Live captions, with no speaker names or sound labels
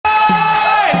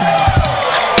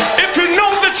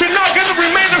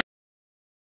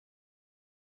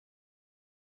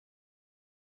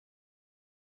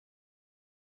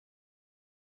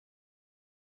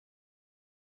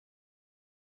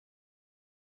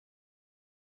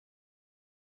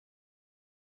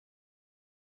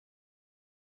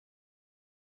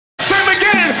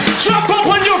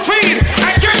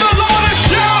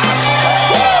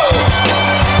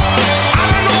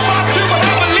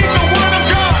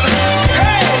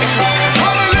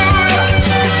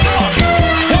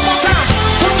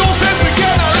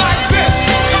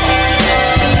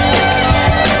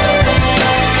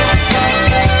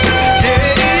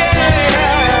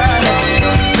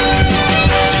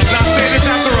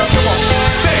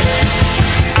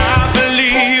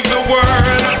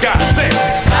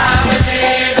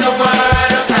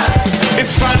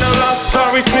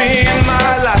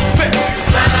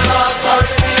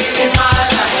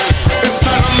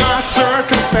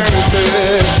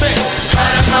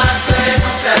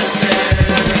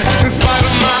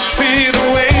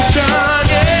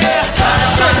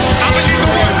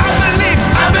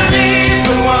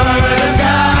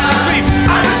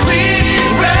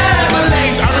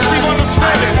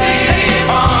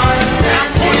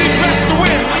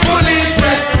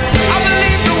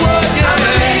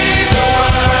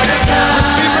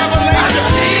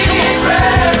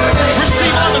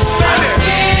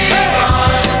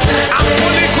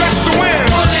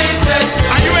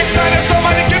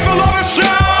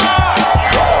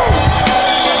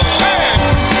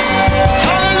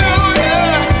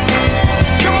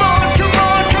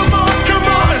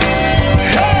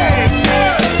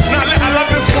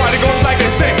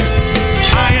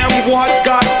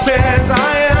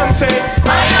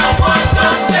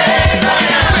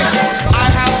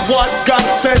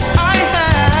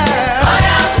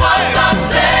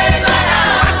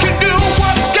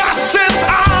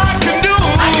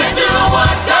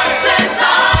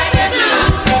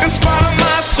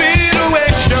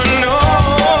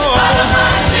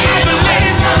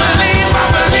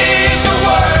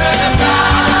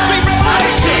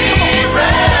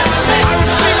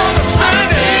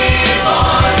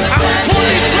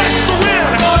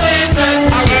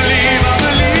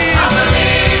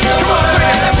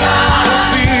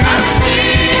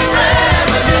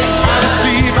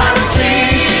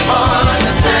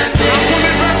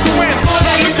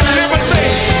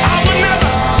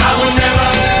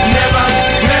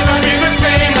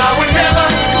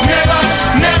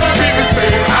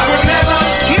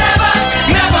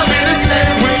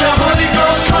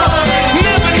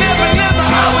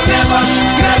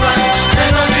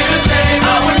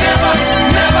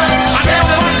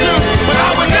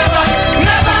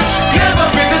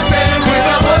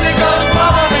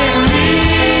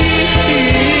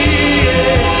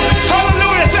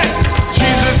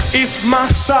my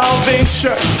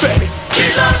salvation. Say,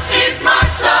 Jesus is my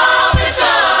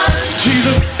salvation.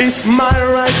 Jesus is my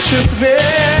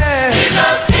righteousness.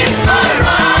 Jesus is my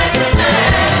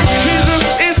righteousness. Jesus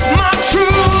is my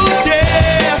truth,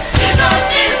 yeah. Jesus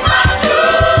is my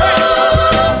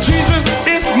truth. Jesus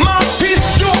is my peace,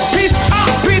 your peace,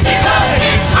 our peace. Jesus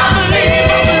is my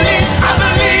I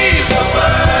believe the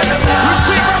word of God.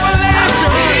 Receive revelation.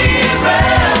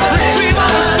 Receive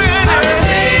understanding.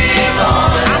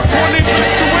 I'm fully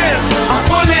dressed to win. I'm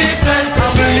fully blessed. I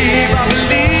believe.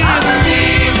 I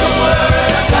believe the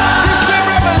word of God. Receive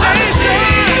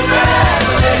revelation.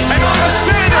 And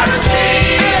understanding. I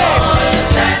receive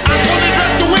understanding. I'm fully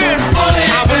dressed to win.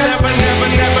 I will never, never,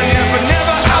 never, never,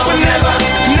 never. I will never,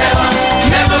 never,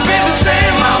 never be the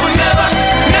same. I will never,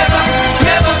 never,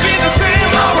 never be the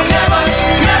same. I will never,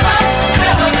 never,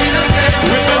 Never be the same.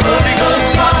 with the Holy Ghost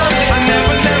power. I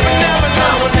never, never, never, no,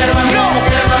 never, no,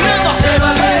 never,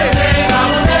 never, hey, I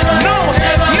will never, no,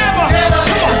 never, never,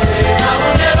 come on, I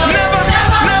will never, never,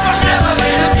 never, never be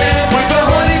the same. with the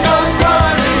Holy Ghost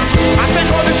power. I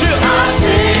take on the shield. I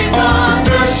take on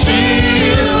the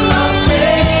shield of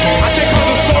faith. I take on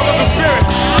the sword of the Spirit.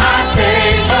 I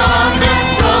take on the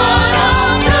sword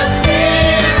of the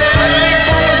Spirit. I live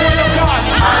by the word of God.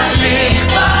 I live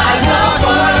by the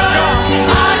word.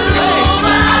 I rule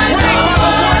by Live the by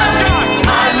the word of God.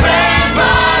 I reign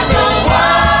by the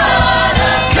word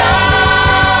of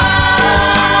God.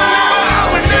 I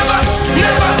would never,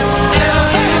 never, Never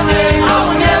be the same. I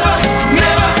would never,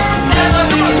 never, Never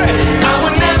be the same. I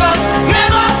would never,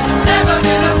 never, Never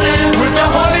be the same. with the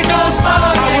Holy Ghost.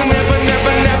 I would never,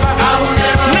 never, never, I will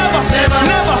never, never, never,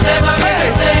 never, never be the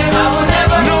hey, same. I will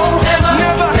never, no, never,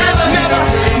 never, never be never, the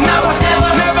same. I will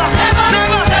never, never, never,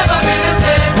 never, never be the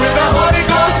same. with the Holy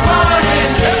Ghost power.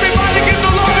 Everybody give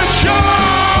the Lord a shout.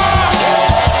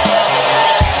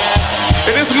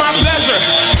 It is my pleasure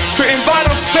to invite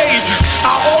on stage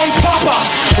our own Papa,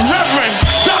 Reverend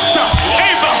Dr.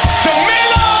 Abel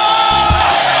Damina.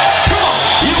 Come on.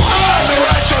 You are the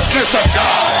righteousness of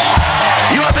God.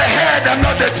 You are the head and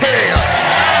not the tail.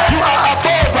 You are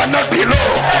above and not below.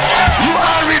 You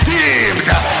are redeemed.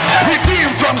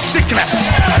 Redeemed from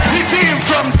sickness. Redeemed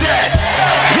from death.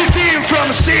 Redeemed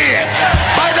from sin.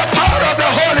 By the power of the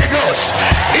Holy Ghost,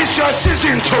 it's your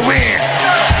season to win.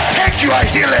 Take your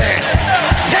healing.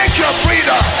 Take your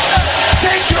freedom.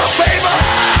 Take your favor.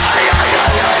 Ay, ay,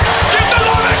 ay, ay. Give the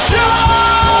Lord a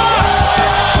shout.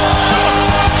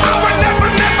 I would never,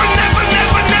 never, never,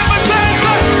 never, never say.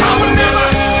 I would never,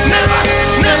 never,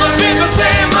 never be the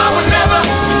same. I would never,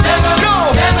 never, no,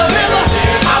 never, never.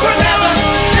 I would never,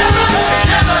 Never,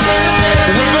 never be the same.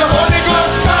 with the Holy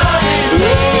Ghost power.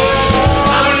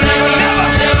 I would never, never,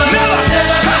 never, never,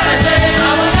 Never be the same.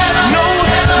 I will never, no,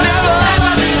 never,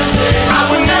 never be the same. I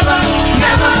would never,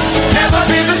 never, never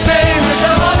be the same.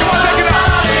 Come on, take it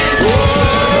out.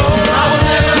 I will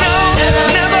never, No, never, no,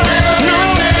 never,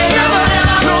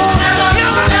 no, never,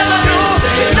 no,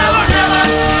 never, never,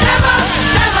 never,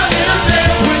 never be the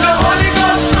same. with the Holy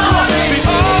Ghost. Come on, see,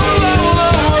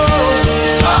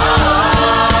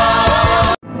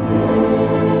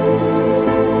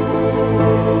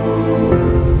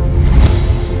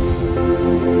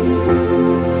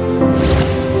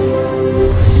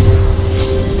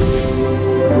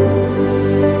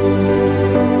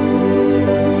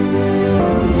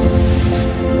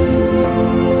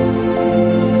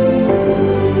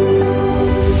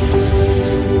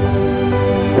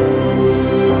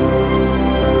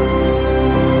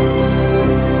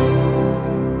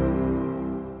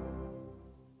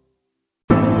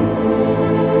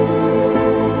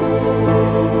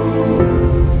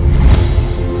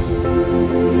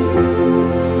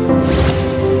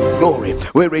 Glory.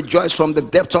 We rejoice from the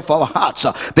depths of our hearts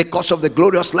because of the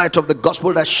glorious light of the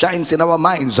gospel that shines in our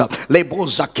minds. Lebo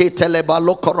zakete leba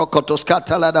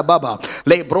lokorokotoskata la da baba.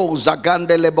 Lebro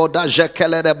zagande leboda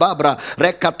jekele de babra.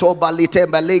 Rekato balite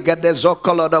meliga de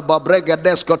zokolo de babrega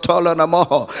deskotolo na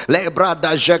moho. Lebra da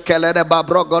jekele de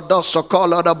babrogo doso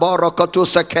kolo de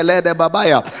borokotusa kele de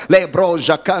babaya. Lebro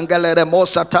jakangele de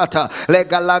mosa tata.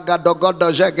 Legalaga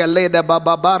dogodo jegele de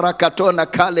bababara katona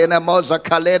kale ne moza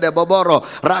kale de boboro.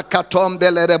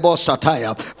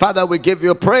 Father, we give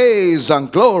you praise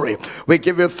and glory. We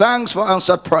give you thanks for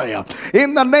answered prayer.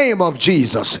 In the name of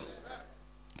Jesus.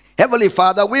 Heavenly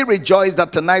Father, we rejoice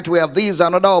that tonight we have this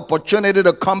another opportunity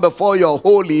to come before your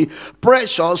holy,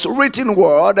 precious, written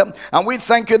word. And we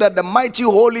thank you that the mighty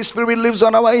Holy Spirit lives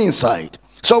on our inside.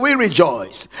 So we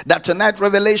rejoice that tonight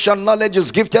revelation knowledge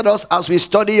is gifted us as we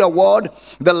study your word.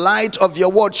 The light of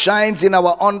your word shines in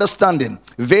our understanding.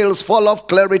 Veils fall off,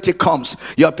 clarity comes.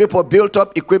 Your people built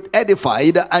up, equipped,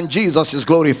 edified, and Jesus is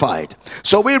glorified.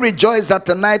 So we rejoice that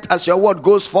tonight as your word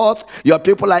goes forth, your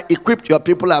people are equipped, your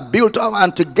people are built up,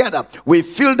 and together we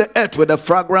fill the earth with the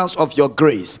fragrance of your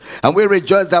grace. And we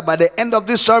rejoice that by the end of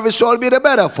this service you will be the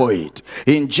better for it.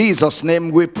 In Jesus'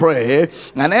 name we pray.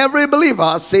 And every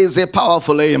believer says a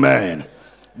powerful amen.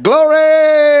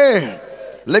 Glory!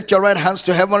 Lift your right hands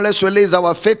to heaven. Let's release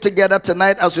our faith together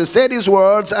tonight as we say these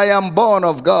words. I am born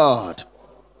of God.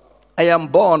 I am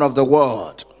born of the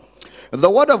word. The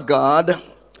word of God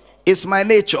is my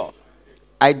nature.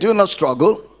 I do not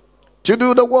struggle to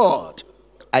do the word.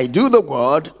 I do the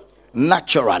word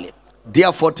naturally.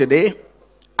 Therefore today,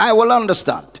 I will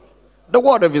understand the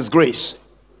word of his grace.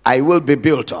 I will be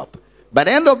built up. By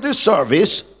the end of this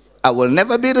service, I will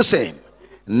never be the same.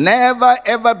 Never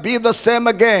ever be the same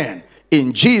again.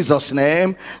 In Jesus'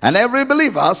 name. And every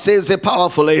believer says a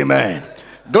powerful amen.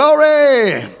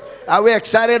 Glory! Are we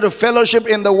excited to fellowship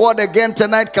in the word again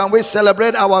tonight? Can we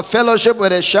celebrate our fellowship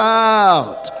with a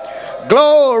shout?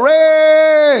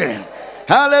 Glory!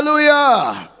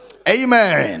 Hallelujah!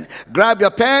 Amen. Grab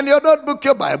your pen, your notebook,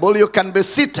 your Bible. You can be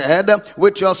seated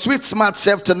with your sweet smart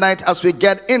self tonight as we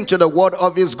get into the word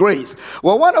of his grace. We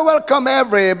want to welcome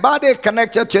everybody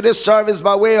connected to this service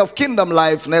by way of Kingdom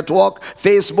Life Network,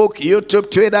 Facebook, YouTube,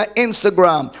 Twitter,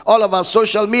 Instagram, all of our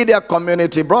social media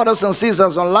community, brothers and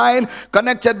sisters online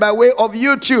connected by way of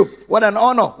YouTube. What an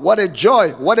honor, what a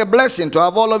joy, what a blessing to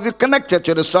have all of you connected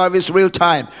to the service real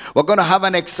time. We're going to have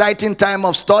an exciting time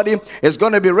of study. It's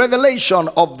going to be revelation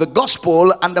of the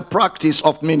gospel and the practice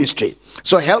of ministry.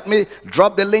 So help me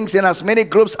drop the links in as many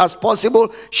groups as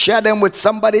possible. Share them with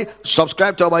somebody.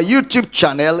 Subscribe to our YouTube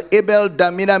channel, Abel,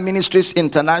 Damina, Ministries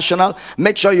International.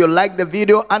 Make sure you like the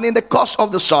video, and in the course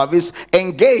of the service,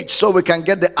 engage so we can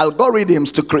get the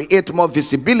algorithms to create more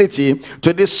visibility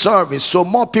to this service, so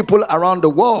more people around the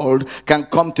world can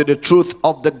come to the truth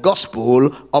of the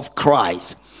gospel of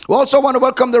Christ. We also want to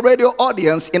welcome the radio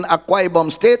audience in Akwa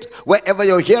Ibom State. Wherever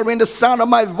you're hearing the sound of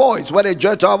my voice, what a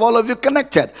joy to have all of you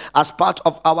connected as part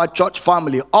of our church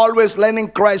family, always learning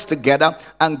Christ together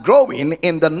and growing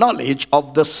in the knowledge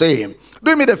of the same.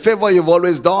 Do me the favor you've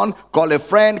always done. Call a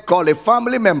friend, call a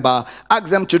family member, ask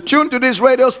them to tune to this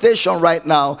radio station right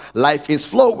now. Life is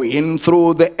flowing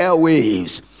through the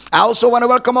airwaves. I also want to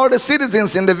welcome all the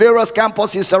citizens in the various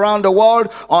campuses around the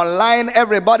world, online,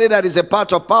 everybody that is a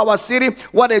part of Power City.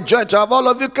 What a joy to have all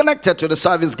of you connected to the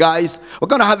service, guys. We're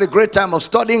going to have a great time of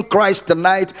studying Christ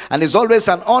tonight, and it's always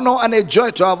an honor and a joy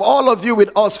to have all of you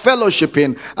with us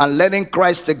fellowshipping and learning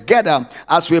Christ together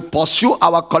as we pursue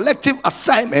our collective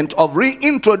assignment of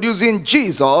reintroducing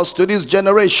Jesus to this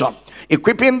generation,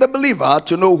 equipping the believer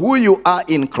to know who you are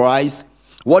in Christ,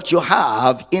 what you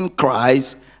have in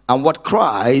Christ, and what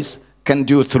Christ can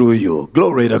do through you.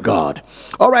 Glory to God.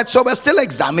 All right, so we're still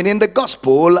examining the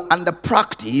gospel and the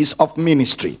practice of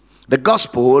ministry. The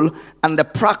gospel and the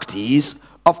practice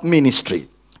of ministry.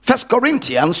 1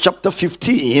 Corinthians chapter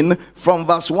 15 from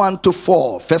verse 1 to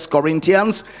 4. 1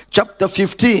 Corinthians chapter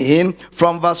 15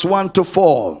 from verse 1 to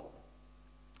 4.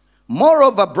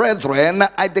 Moreover, brethren,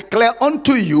 I declare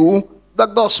unto you the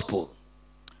gospel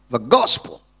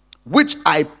which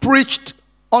I preached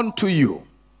unto you,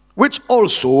 which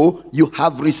also you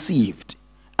have received,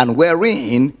 and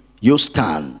wherein you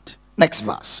stand. Next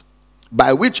verse.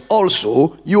 By which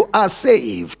also you are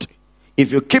saved,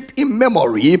 if you keep in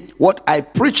memory what I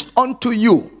preached unto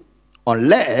you,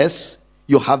 unless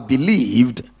you have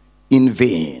believed in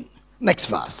vain. Next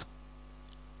verse.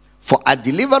 For I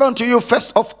delivered unto you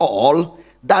first of all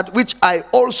that which I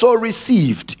also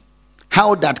received,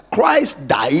 how that Christ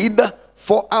died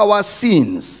for our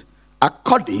sins,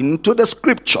 according to the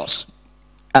scriptures,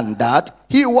 and that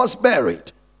he was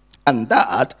buried, and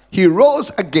that he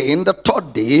rose again the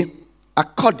third day,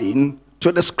 according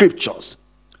to the scriptures.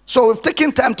 So we've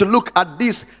taken time to look at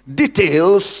these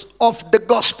details of the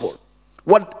gospel,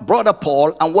 what Brother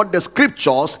Paul and what the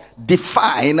scriptures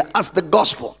define as the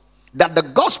gospel. That the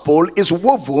gospel is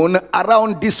woven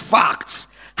around these facts,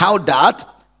 how that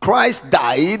Christ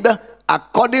died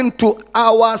according to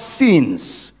our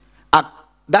sins,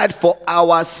 died for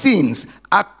our sins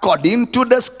according to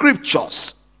the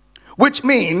scriptures, which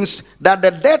means that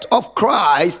the death of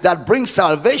Christ that brings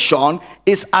salvation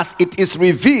is as it is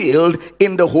revealed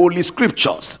in the Holy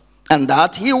Scriptures, and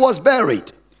that he was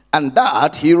buried, and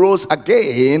that he rose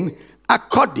again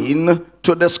according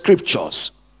to the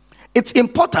scriptures. It's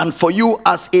important for you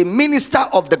as a minister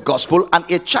of the gospel and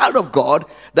a child of God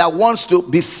that wants to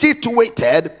be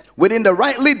situated within the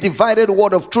rightly divided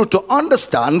word of truth to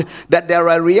understand that there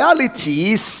are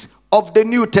realities of the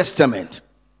New Testament.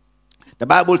 The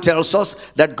Bible tells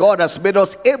us that God has made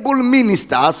us able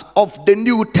ministers of the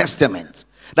New Testament.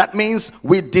 That means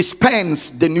we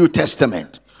dispense the New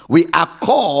Testament. We are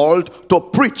called to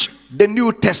preach the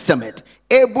New Testament.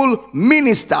 Able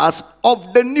ministers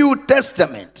of the New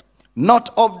Testament, not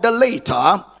of the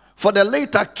later, for the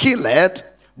later killeth,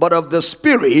 but of the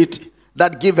Spirit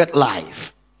that giveth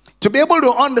life. To be able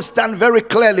to understand very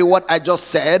clearly what I just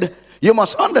said, you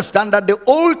must understand that the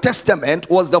Old Testament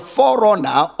was the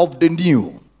forerunner of the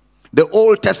New. The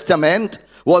Old Testament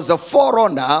was the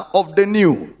forerunner of the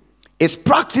New. Its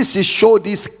practices show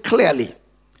this clearly.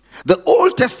 The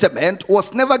Old Testament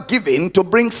was never given to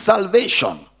bring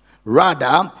salvation.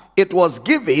 Rather, it was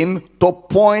given to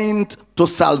point to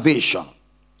salvation.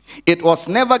 It was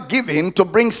never given to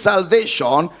bring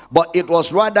salvation, but it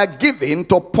was rather given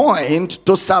to point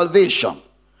to salvation.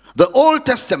 The Old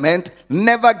Testament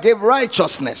never gave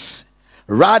righteousness.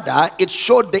 Rather, it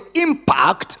showed the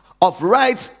impact of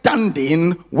right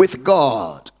standing with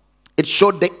God. It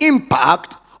showed the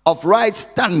impact of right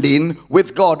standing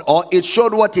with God, or it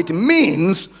showed what it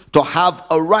means to have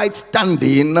a right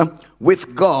standing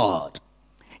with God.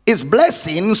 His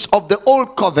blessings of the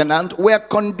old covenant were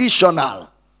conditional.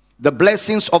 The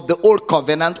blessings of the old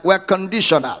covenant were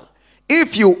conditional.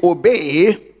 If you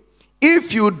obey,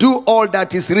 if you do all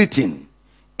that is written,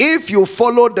 if you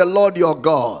follow the Lord your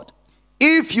God,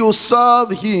 if you serve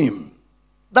him,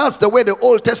 that's the way the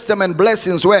Old Testament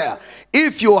blessings were.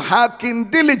 If you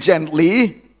hearken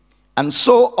diligently, and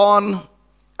so on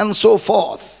and so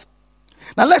forth.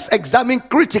 Now let's examine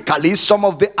critically some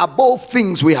of the above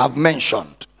things we have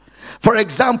mentioned. For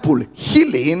example,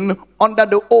 healing under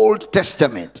the Old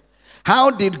Testament.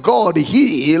 How did God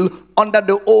heal under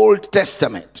the Old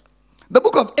Testament? The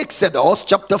book of Exodus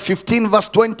chapter 15 verse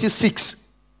 26.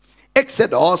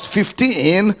 Exodus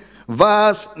 15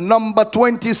 verse number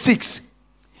 26.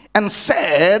 And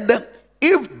said,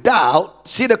 if thou,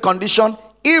 see the condition,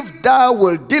 if thou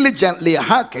wilt diligently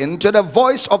hearken to the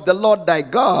voice of the Lord thy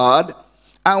God,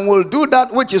 and will do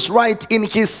that which is right in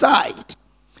his sight,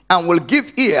 and will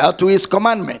give ear to his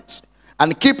commandments,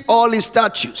 and keep all his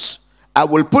statutes, I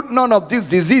will put none of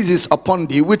these diseases upon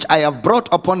thee, which I have brought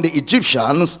upon the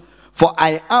Egyptians, for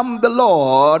I am the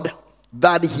Lord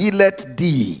that healeth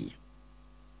thee.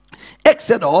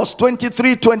 Exodus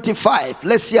 23:25.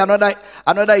 Let's see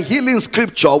another healing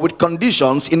scripture with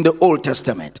conditions in the Old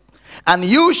Testament. And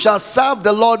you shall serve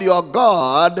the Lord your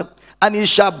God, and he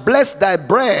shall bless thy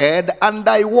bread and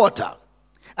thy water.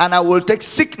 And I will take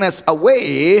sickness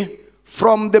away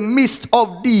from the midst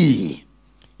of thee.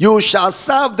 You shall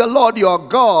serve the Lord your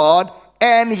God,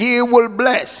 and he will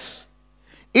bless.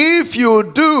 If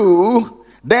you do,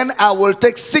 then I will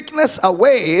take sickness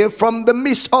away from the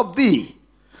midst of thee.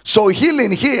 So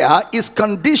healing here is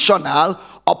conditional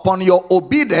upon your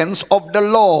obedience of the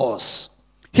laws.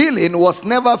 Healing was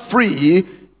never free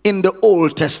in the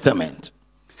Old Testament.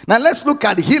 Now let's look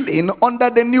at healing under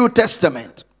the New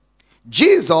Testament.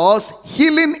 Jesus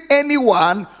healing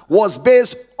anyone was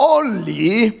based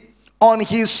only on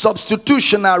his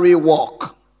substitutionary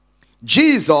work.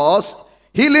 Jesus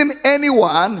healing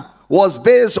anyone was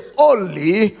based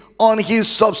only on his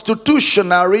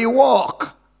substitutionary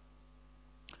work.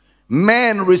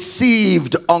 Men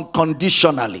received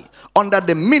unconditionally under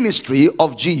the ministry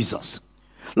of Jesus.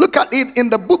 Look at it in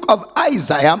the book of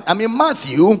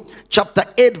Matthew chapter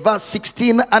 8 verse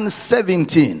 16 and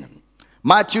 17.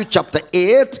 Matthew chapter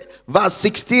 8 verse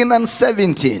 16 and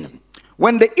 17.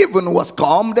 When the even was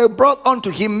come, they brought unto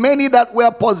him many that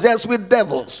were possessed with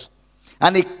devils.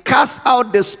 And he cast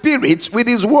out the spirits with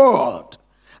his word,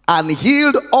 and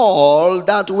healed all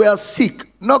that were sick.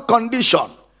 No condition.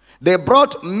 They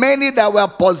brought many that were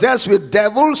possessed with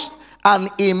devils, and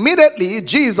immediately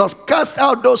Jesus cast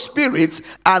out those spirits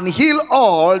and healed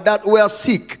all that were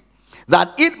sick,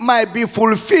 that it might be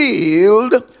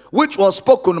fulfilled which was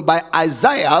spoken by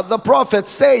Isaiah the prophet,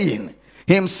 saying,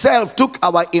 himself took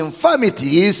our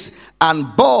infirmities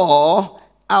and bore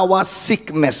our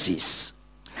sicknesses.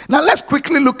 Now let's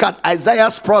quickly look at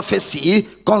Isaiah's prophecy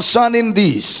concerning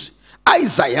this.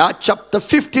 Isaiah chapter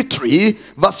 53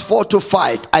 verse 4 to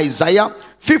 5. Isaiah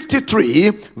 53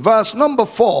 verse number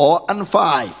 4 and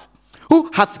 5. Who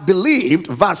hath believed,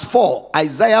 verse 4.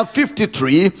 Isaiah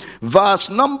 53 verse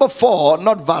number 4,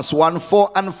 not verse 1,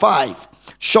 4 and 5.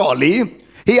 Surely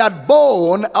he had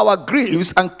borne our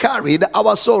griefs and carried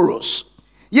our sorrows.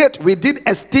 Yet we did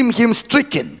esteem him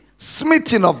stricken,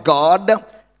 smitten of God,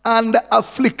 and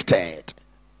afflicted.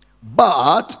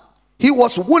 But he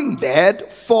was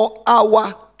wounded for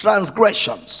our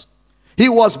transgressions. He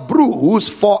was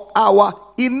bruised for our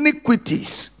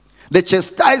iniquities. The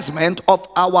chastisement of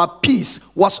our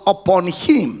peace was upon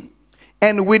him,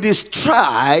 and with his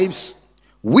stripes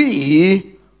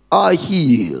we are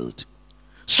healed.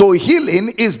 So healing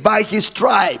is by his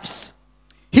stripes.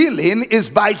 Healing is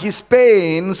by his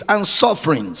pains and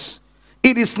sufferings.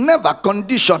 It is never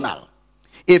conditional.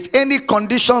 If any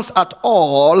conditions at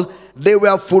all, they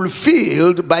were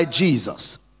fulfilled by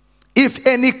Jesus. If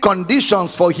any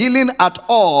conditions for healing at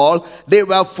all, they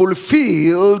were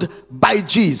fulfilled by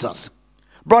Jesus.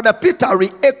 Brother Peter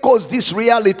re-echoes this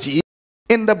reality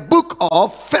in the book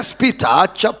of 1 Peter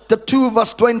chapter 2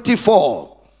 verse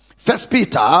 24. 1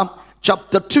 Peter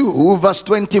chapter 2 verse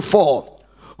 24.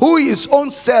 Who his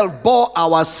own self bore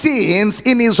our sins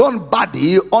in his own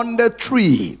body on the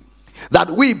tree, that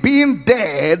we being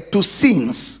dead to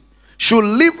sins should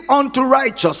live unto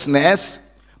righteousness,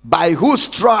 by whose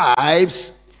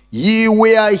stripes ye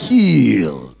were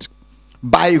healed.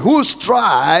 By whose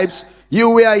stripes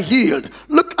you were healed.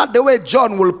 Look at the way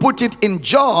John will put it in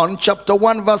John chapter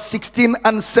 1 verse 16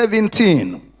 and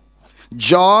 17.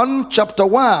 John chapter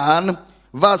 1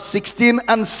 verse 16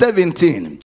 and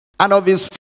 17. And of his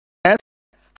fullness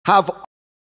have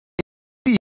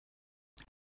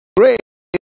grace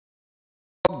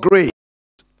for grace.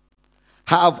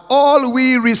 Have all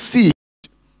we received,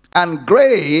 and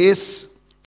grace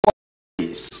for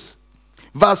grace.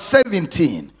 Verse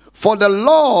 17. For the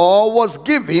law was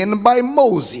given by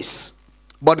Moses,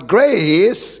 but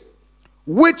grace,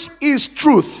 which is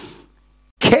truth,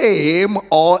 came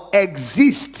or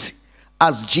exists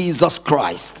as Jesus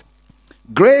Christ.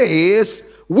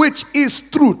 Grace, which is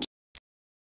truth,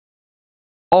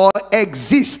 or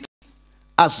exists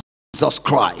as Jesus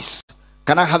Christ.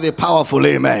 Can I have a powerful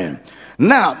amen?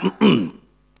 Now,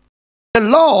 the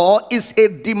law is a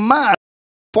demand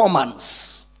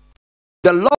performance.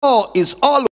 The law is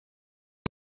always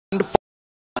for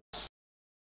us.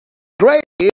 Grace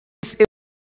is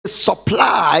a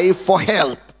supply for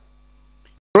help.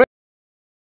 Grace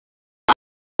is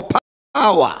for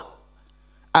power.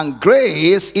 And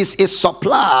grace is a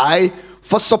supply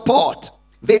for support.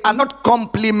 They are not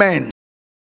complements,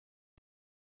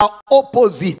 they are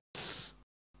opposites.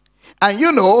 And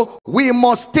you know, we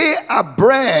must stay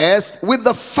abreast with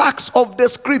the facts of the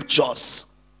scriptures.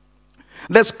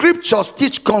 The scriptures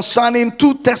teach concerning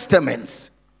two testaments,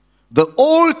 the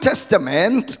Old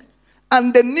Testament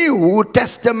and the New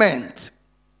Testament.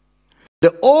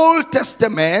 The Old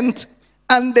Testament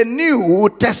and the New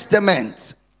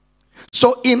Testament.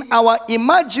 So in our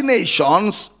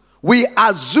imaginations, we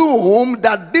assume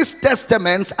that these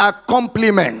testaments are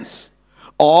complements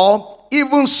or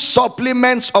even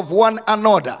supplements of one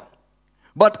another.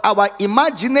 But our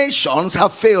imaginations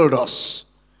have failed us.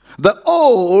 The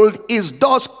old is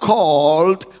thus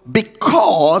called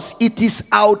because it is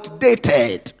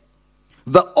outdated.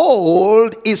 The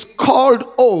old is called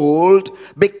old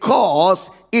because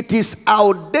it is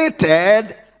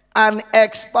outdated and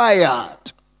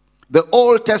expired. The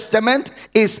Old Testament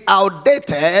is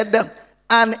outdated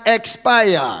and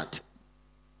expired.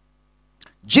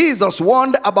 Jesus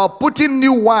warned about putting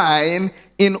new wine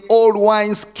in old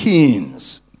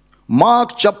wineskins.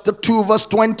 Mark chapter 2 verse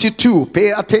 22.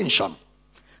 Pay attention.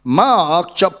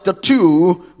 Mark chapter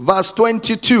 2 verse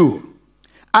 22.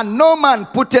 And no man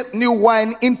putteth new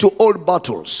wine into old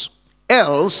bottles,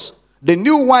 else the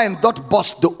new wine doth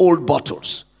burst the old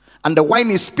bottles, and the wine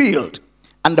is spilled,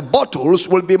 and the bottles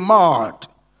will be marred.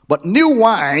 But new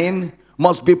wine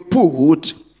must be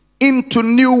put into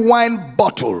new wine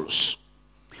bottles.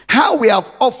 How we have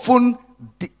often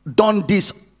done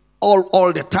this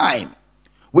all the time.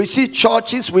 We see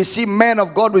churches, we see men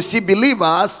of God, we see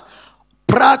believers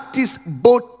practice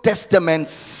both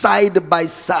testaments side by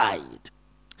side.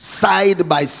 Side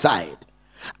by side.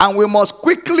 And we must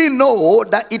quickly know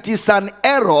that it is an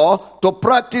error to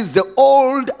practice the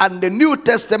Old and the New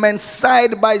Testament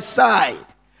side by side.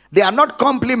 They are not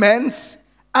complements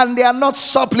and they are not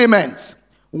supplements.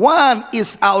 One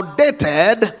is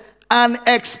outdated and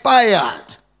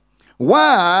expired.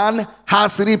 One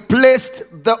has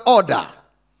replaced the other.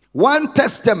 One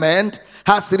testament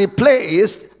has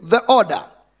replaced the other.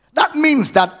 That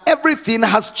means that everything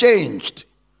has changed,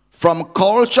 from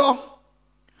culture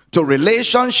to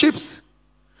relationships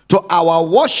to our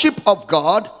worship of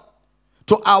God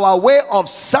to our way of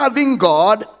serving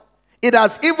God. It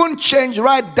has even changed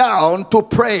right down to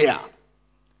prayer.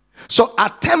 So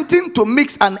attempting to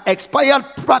mix an expired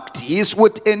practice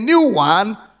with a new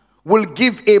one will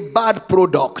give a bad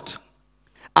product.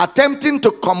 Attempting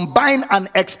to combine an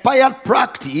expired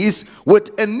practice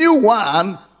with a new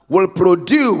one will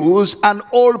produce an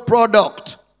old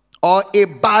product or a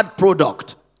bad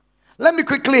product. Let me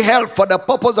quickly help for the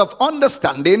purpose of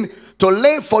understanding to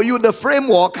lay for you the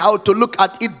framework how to look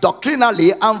at it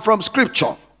doctrinally and from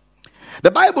scripture.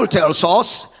 The Bible tells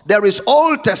us there is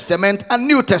Old Testament and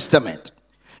New Testament.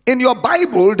 In your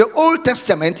Bible, the Old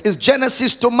Testament is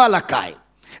Genesis to Malachi,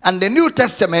 and the New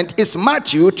Testament is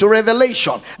Matthew to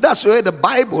Revelation. That's where the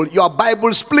Bible, your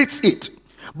Bible splits it.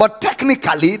 But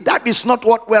technically, that is not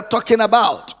what we're talking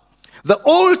about. The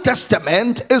Old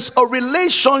Testament is a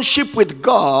relationship with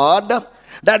God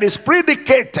that is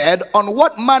predicated on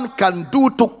what man can do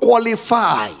to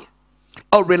qualify.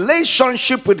 A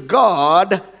relationship with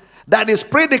God that is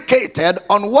predicated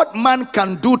on what man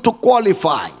can do to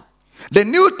qualify. The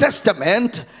New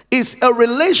Testament is a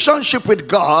relationship with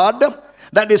God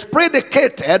that is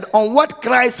predicated on what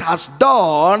Christ has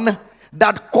done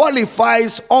that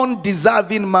qualifies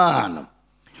undeserving man.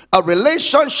 A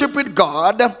relationship with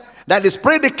God that is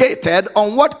predicated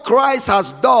on what Christ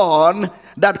has done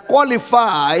that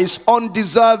qualifies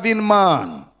undeserving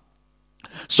man.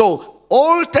 So,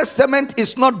 Old Testament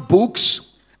is not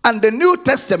books, and the New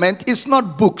Testament is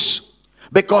not books.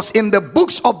 Because in the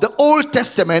books of the Old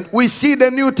Testament, we see the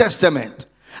New Testament.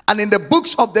 And in the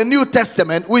books of the New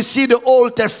Testament, we see the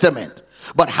Old Testament.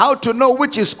 But how to know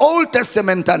which is Old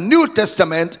Testament and New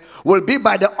Testament will be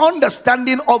by the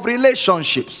understanding of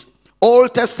relationships.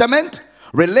 Old Testament,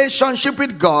 relationship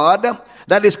with God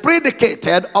that is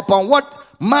predicated upon what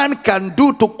man can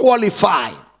do to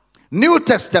qualify. New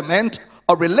Testament,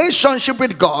 a relationship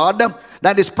with God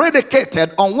that is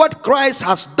predicated on what Christ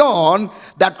has done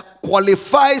that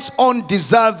qualifies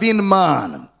undeserving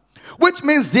man. Which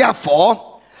means,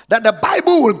 therefore, that the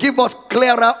Bible will give us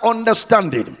clearer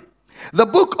understanding. The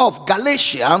book of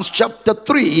Galatians chapter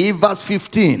 3 verse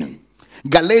 15.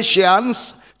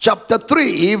 Galatians chapter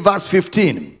 3 verse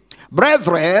 15.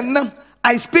 Brethren,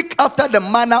 I speak after the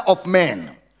manner of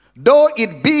men, though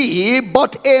it be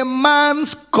but a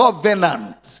man's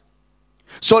covenant.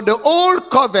 So the old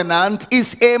covenant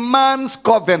is a man's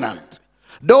covenant,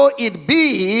 though it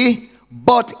be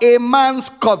but a man's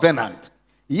covenant.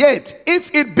 Yet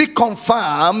if it be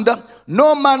confirmed,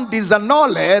 no man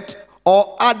disannulleth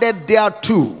or added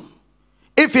thereto.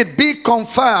 If it be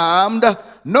confirmed,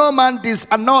 no man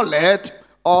disannulleth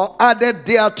or added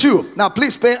thereto. Now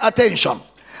please pay attention.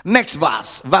 Next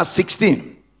verse, verse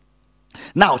 16.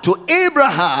 Now to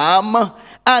Abraham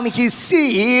and his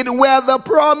seed were the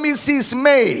promises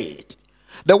made.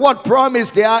 The word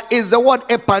promise there is the word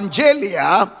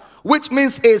epangelia, which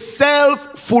means a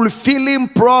self-fulfilling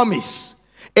promise.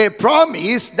 A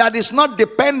promise that is not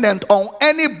dependent on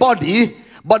anybody,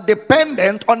 but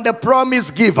dependent on the promise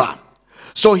giver.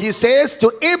 So he says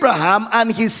to Abraham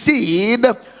and his seed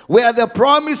where the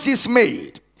promise is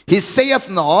made. He saith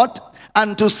not,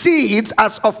 unto seeds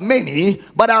as of many,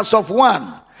 but as of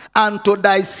one, and to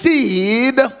thy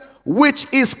seed which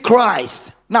is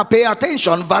Christ. Now pay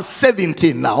attention, verse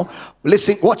 17 now.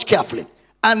 Listen, watch carefully.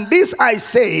 And this I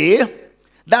say,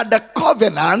 that the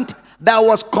covenant that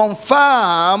was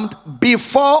confirmed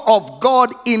before of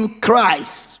God in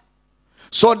Christ.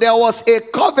 So there was a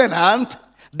covenant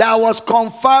that was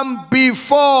confirmed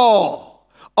before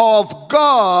of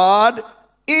God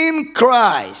in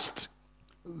Christ.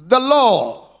 The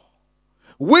law,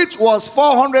 which was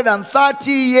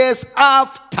 430 years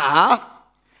after,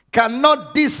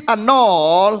 cannot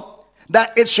disannul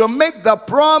that it should make the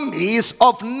promise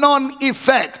of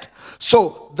non-effect.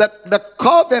 So the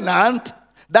covenant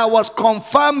that was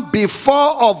confirmed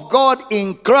before of God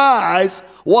in Christ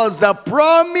was a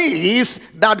promise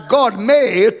that God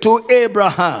made to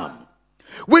Abraham.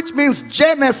 Which means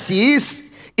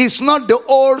Genesis is not the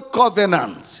old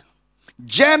covenant.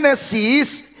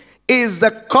 Genesis is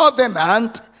the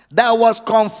covenant that was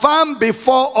confirmed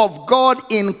before of God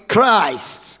in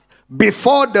Christ,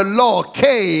 before the law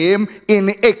came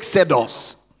in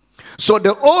Exodus. So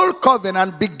the old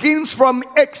covenant begins from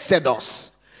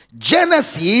Exodus.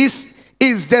 Genesis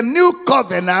is the new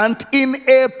covenant in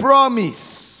a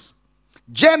promise.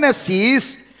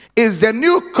 Genesis is the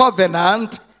new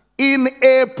covenant in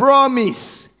a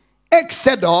promise.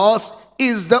 Exodus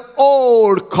is the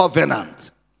old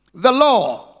covenant. The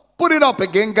law, put it up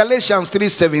again, Galatians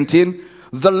 3:17.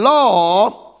 The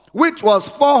law, which was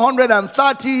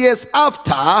 430 years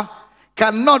after,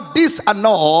 cannot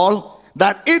disannul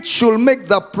that it should make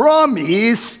the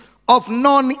promise of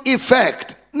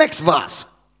non-effect. Next verse.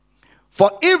 For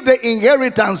if the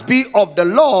inheritance be of the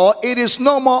law, it is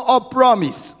no more of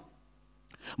promise.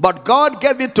 But God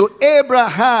gave it to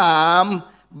Abraham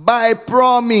by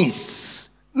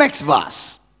promise. Next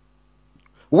verse.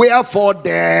 Wherefore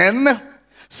then,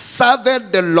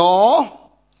 served the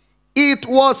law, it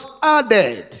was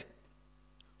added.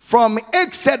 From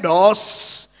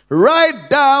Exodus right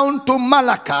down to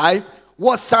Malachi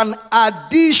was an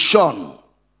addition.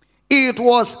 it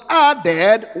was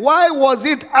added. Why was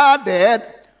it added?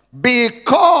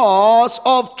 Because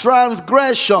of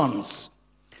transgressions.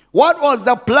 What was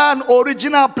the plan,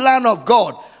 original plan of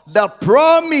God? The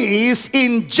promise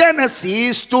in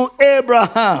Genesis to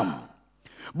Abraham.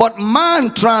 But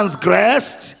man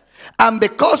transgressed, and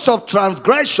because of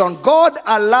transgression, God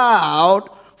allowed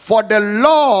for the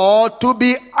law to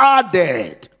be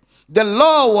added. The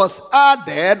law was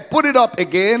added, put it up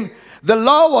again. The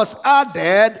law was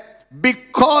added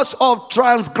because of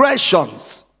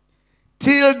transgressions,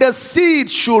 till the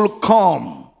seed should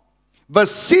come. The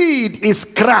seed is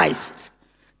Christ.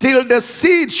 Till the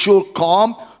seed should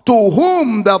come, to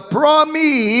whom the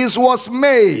promise was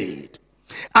made.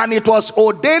 And it was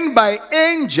ordained by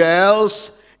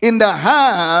angels in the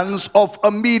hands of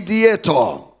a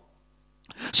mediator.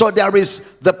 So there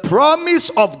is the promise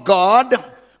of God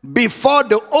before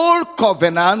the old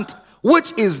covenant,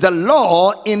 which is the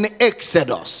law in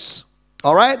Exodus.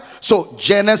 All right? So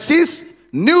Genesis,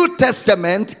 New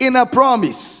Testament in a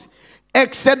promise.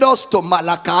 Exodus to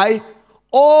Malachi,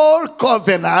 old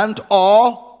covenant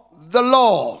or the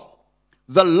law.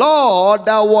 The law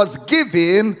that was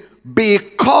given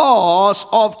because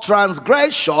of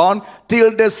transgression,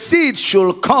 till the seed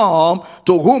should come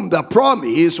to whom the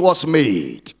promise was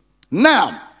made.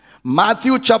 Now,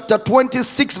 Matthew chapter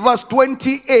 26 verse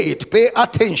 28. Pay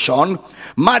attention.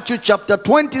 Matthew chapter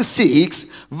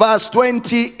 26 verse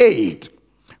 28.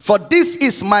 For this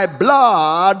is my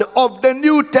blood of the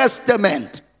New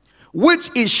Testament, which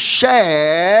is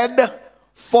shed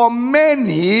for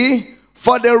many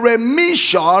for the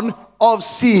remission of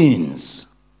sins.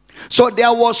 So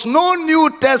there was no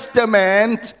New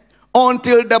Testament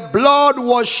until the blood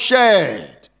was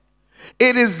shed.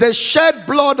 It is the shed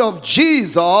blood of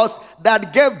Jesus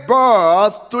that gave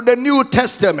birth to the New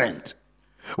Testament.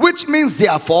 Which means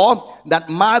therefore that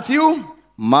Matthew,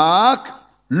 Mark,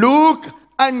 Luke,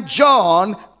 and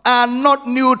John are not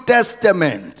New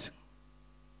Testament.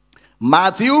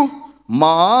 Matthew,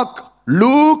 Mark,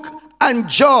 Luke, and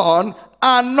John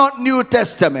are not New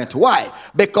Testament. Why?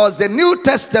 Because the New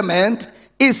Testament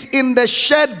is in the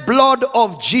shed blood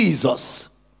of Jesus.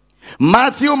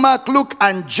 Matthew, Mark, Luke,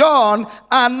 and John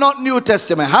are not New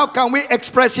Testament. How can we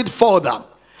express it further?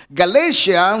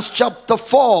 Galatians chapter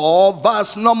 4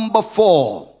 verse number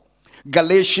 4.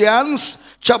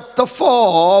 Galatians chapter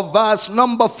 4 verse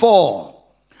number 4.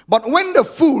 But when the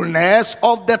fullness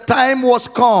of the time was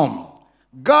come,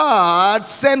 God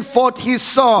sent forth his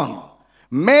Son,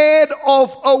 made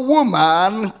of a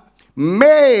woman,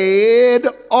 made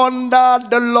under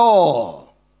the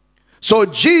law. So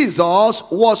Jesus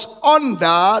was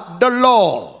under the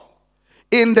law.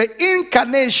 In the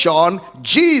incarnation,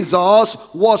 Jesus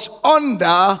was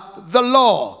under the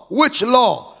law. Which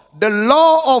law? The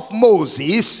law of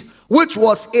Moses, which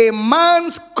was a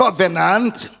man's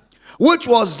covenant, which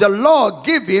was the law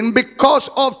given because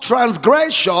of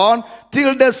transgression,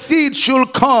 till the seed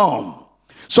should come.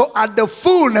 So at the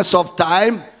fullness of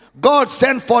time, God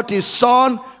sent forth his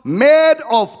Son, made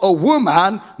of a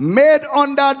woman, made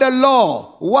under the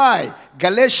law. Why?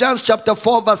 Galatians chapter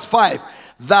 4 verse 5.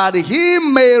 That he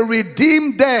may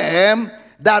redeem them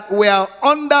that were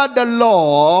under the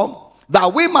law,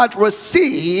 that we might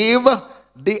receive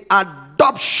the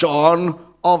adoption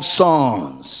of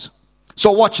sons.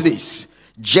 So watch this.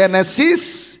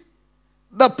 Genesis,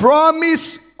 the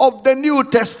promise of the New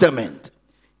Testament.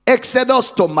 Exodus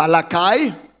to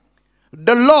Malachi,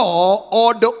 the law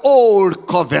or the old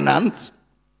covenant.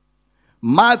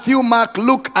 Matthew, Mark,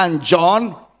 Luke, and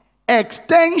John,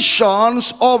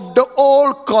 extensions of the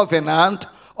old covenant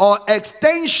or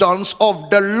extensions of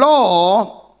the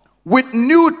law with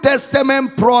New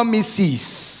Testament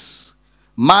promises.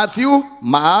 Matthew,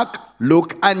 Mark,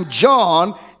 Luke, and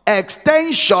John,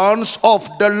 extensions of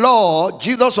the law.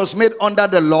 Jesus was made under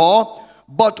the law,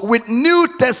 but with New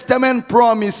Testament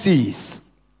promises.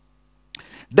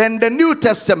 Then the New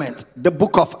Testament, the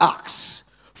book of Acts.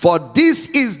 For this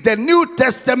is the New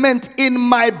Testament in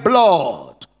my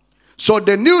blood. So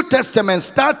the New Testament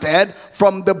started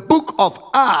from the book of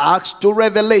Acts to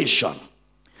Revelation.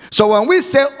 So when we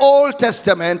say Old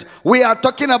Testament, we are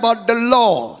talking about the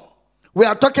law. We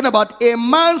are talking about a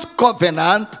man's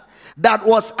covenant that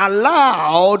was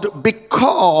allowed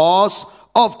because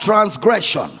of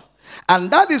transgression. And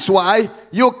that is why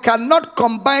you cannot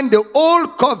combine the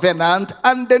old covenant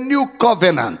and the new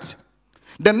covenant.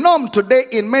 The norm today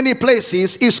in many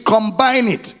places is combine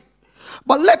it.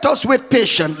 But let us wait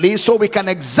patiently so we can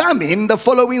examine the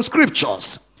following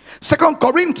scriptures. 2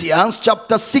 Corinthians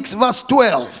chapter 6 verse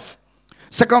 12.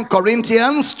 2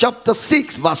 Corinthians chapter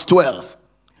 6 verse 12.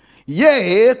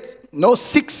 Yet, no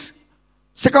 6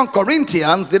 2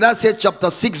 Corinthians, did I say chapter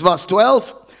 6 verse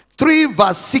 12? 3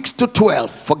 verse 6 to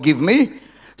 12, forgive me.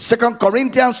 2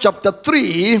 Corinthians chapter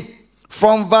 3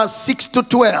 from verse 6 to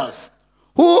 12.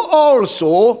 Who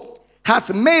also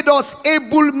hath made us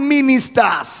able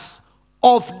ministers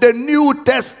of the New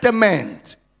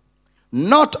Testament,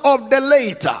 not of the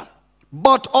later,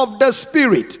 but of the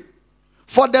Spirit.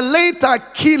 For the later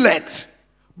killeth,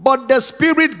 but the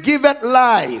Spirit giveth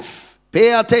life.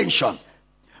 Pay attention.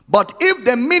 But if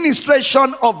the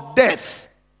ministration of death,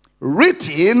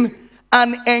 written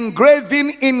and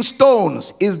engraven in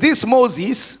stones, is this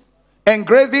Moses?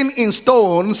 Engraven in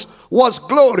stones, was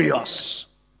glorious,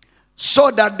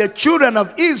 so that the children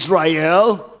of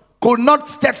Israel could not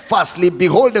steadfastly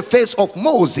behold the face of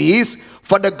Moses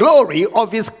for the glory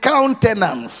of his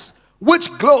countenance, which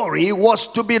glory was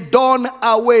to be done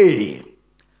away.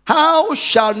 How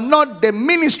shall not the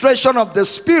ministration of the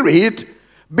Spirit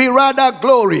be rather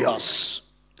glorious?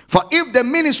 For if the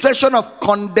ministration of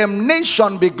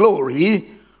condemnation be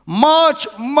glory, much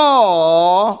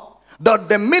more doth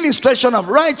the ministration of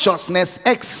righteousness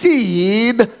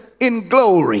exceed in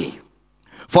glory.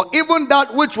 For even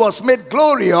that which was made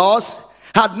glorious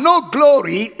had no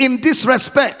glory in this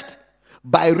respect,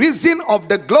 by reason of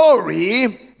the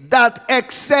glory that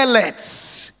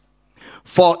excelleth.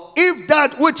 For if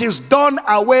that which is done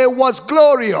away was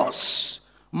glorious,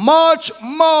 much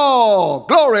more,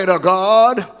 glory to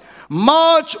God,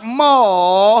 much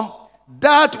more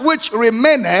that which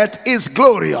remaineth is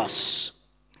glorious.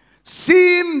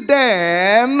 Seeing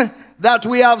then that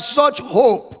we have such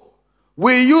hope,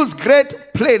 we use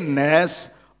great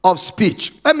plainness of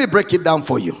speech. Let me break it down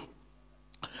for you.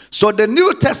 So the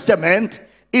New Testament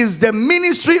is the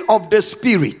ministry of the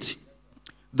Spirit.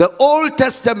 The Old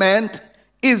Testament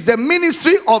is the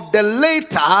ministry of the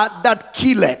later that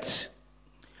killeth.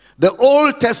 The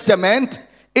Old Testament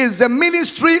is the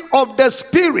ministry of the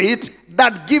Spirit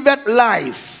that giveth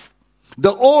life.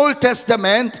 The Old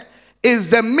Testament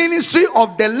is the ministry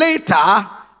of the later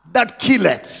that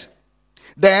killeth.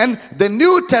 Then the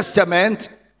New Testament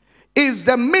is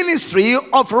the ministry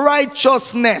of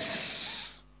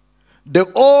righteousness.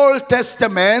 The Old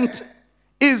Testament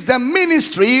is the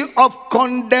ministry of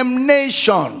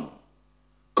condemnation.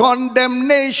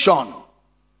 Condemnation.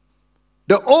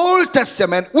 The Old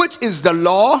Testament, which is the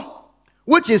law,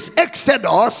 which is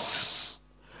Exodus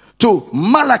to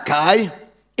Malachi,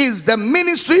 is the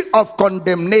ministry of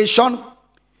condemnation,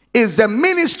 is the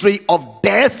ministry of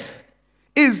death,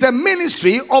 is the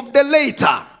ministry of the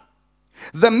later.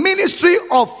 The ministry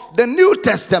of the New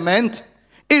Testament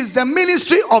is the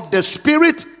ministry of the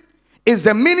Spirit, is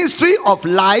the ministry of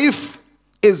life,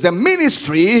 is the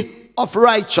ministry of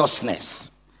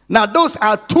righteousness. Now those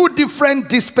are two different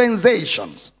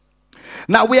dispensations.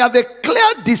 Now we have a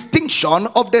clear distinction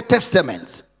of the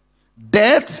testaments.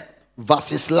 Death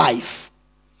versus life.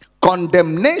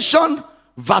 Condemnation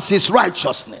versus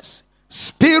righteousness.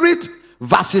 Spirit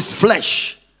versus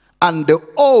flesh. And the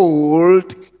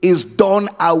old is done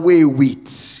away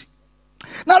with.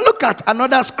 Now look at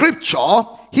another scripture.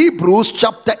 Hebrews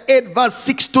chapter 8 verse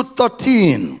 6 to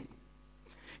 13.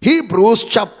 Hebrews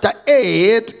chapter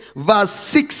 8 verse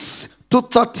 6 to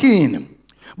 13.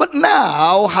 But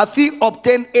now hath he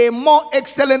obtained a more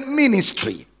excellent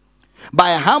ministry,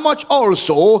 by how much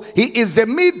also he is the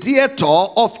mediator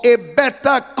of a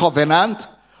better covenant,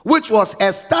 which was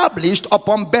established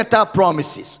upon better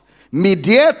promises.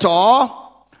 Mediator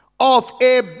of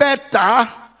a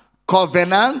better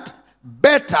covenant,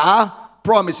 better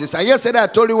promises. And yesterday I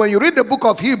told you, when you read the book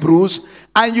of Hebrews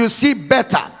and you see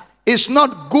better, it's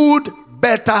not good,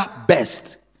 better,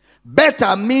 best.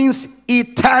 Better means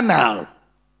eternal.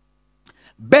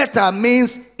 Better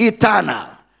means eternal.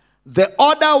 The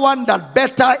other one that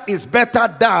better is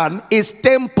better than is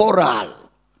temporal.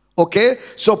 Okay,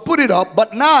 so put it up.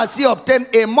 But now as he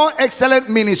obtained a more excellent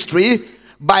ministry,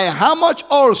 by how much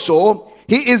also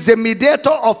he is the mediator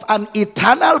of an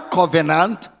eternal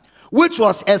covenant, which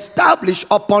was established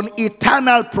upon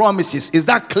eternal promises. Is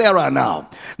that clearer now?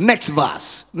 Next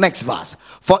verse. Next verse.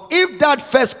 For if that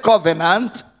first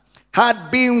covenant had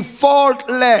been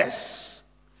faultless,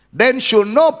 then should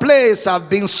no place have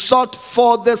been sought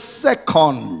for the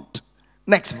second.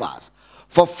 Next verse.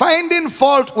 For finding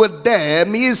fault with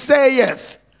them, he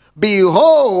saith,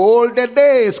 behold, the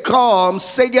days come,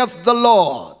 saith the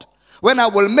Lord, when I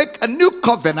will make a new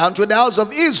covenant with the house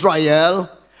of Israel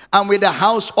and with the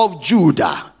house of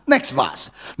Judah. Next verse.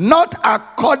 Not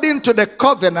according to the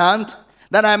covenant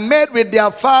that I made with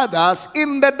their fathers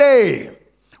in the day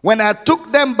when I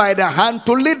took them by the hand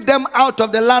to lead them out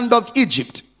of the land of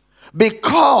Egypt,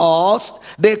 because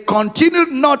they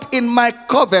continued not in my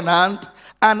covenant,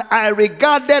 and I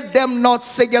regarded them not,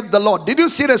 saith the Lord. Did you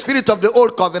see the spirit of the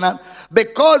old covenant?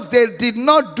 Because they did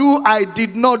not do, I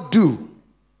did not do.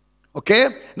 Okay?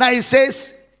 Now he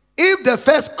says, if the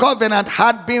first covenant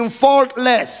had been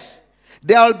faultless,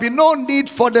 there will be no need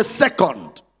for the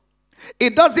second.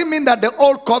 It doesn't mean that the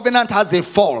old covenant has a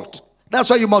fault. That's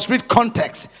why you must read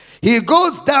context. He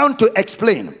goes down to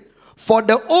explain, for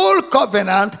the old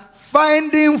covenant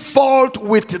finding fault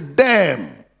with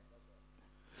them.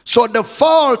 So the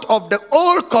fault of the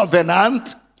old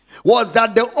covenant was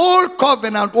that the old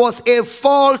covenant was a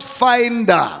fault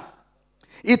finder.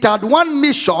 It had one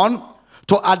mission: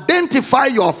 to identify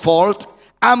your fault,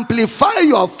 amplify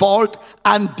your fault,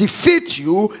 and defeat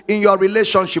you in your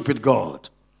relationship with God.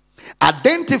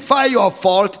 Identify your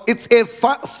fault. It's a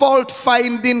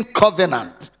fault-finding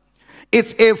covenant.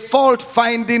 It's a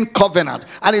fault-finding covenant.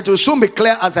 And it will soon be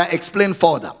clear as I explain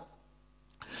further.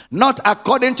 Not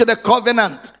according to the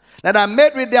covenant that I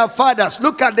made with their fathers.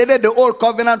 Look at the day the old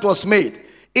covenant was made.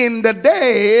 In the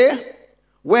day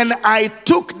when I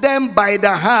took them by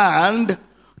the hand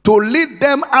to lead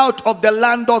them out of the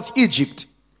land of Egypt,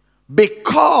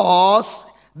 because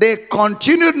they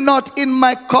continued not in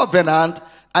my covenant,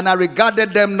 and I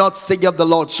regarded them not, saith the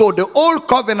Lord. So the old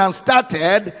covenant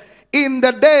started in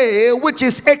the day which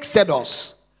is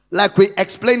Exodus, like we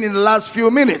explained in the last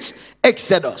few minutes.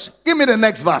 Exodus. Give me the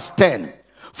next verse, 10.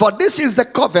 For this is the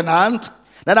covenant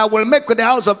that I will make with the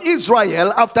house of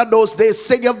Israel after those days,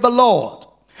 saith the Lord.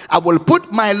 I will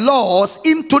put my laws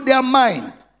into their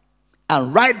mind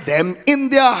and write them in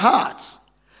their hearts,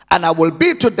 and I will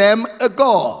be to them a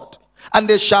God, and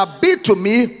they shall be to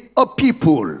me a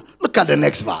people. Look at the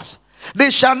next verse.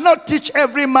 They shall not teach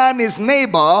every man his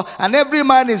neighbor and every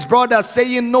man his brother,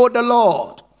 saying, know the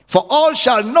Lord. For all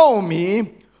shall know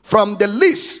me, from the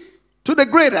least to the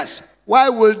greatest. Why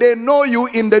will they know you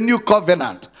in the new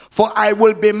covenant? For I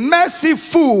will be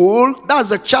merciful. That's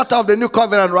the charter of the new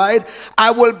covenant, right? I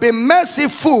will be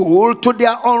merciful to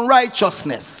their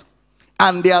unrighteousness,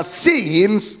 and their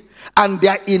sins and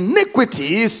their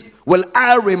iniquities will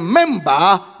I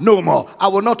remember no more. I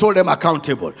will not hold them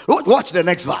accountable. Watch the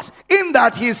next verse. In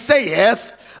that he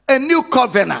saith, a new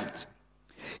covenant.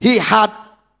 He had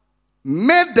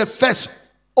made the first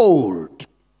old.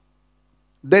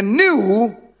 The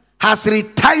new has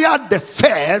retired the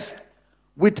first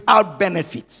without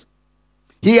benefits.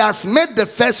 He has made the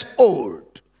first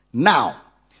old. Now,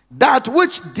 that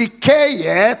which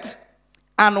decayeth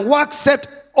and waxeth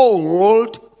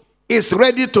old is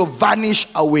ready to vanish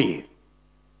away.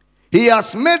 He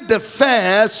has made the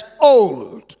first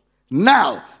old.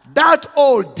 Now, that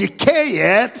old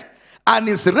decayeth and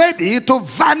is ready to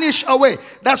vanish away.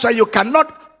 That's why you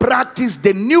cannot practice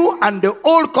the new and the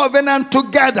old covenant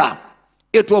together.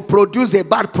 It will produce a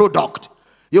bad product.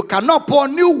 You cannot pour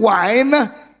new wine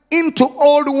into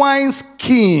old wine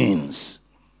skins.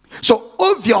 So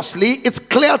obviously, it's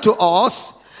clear to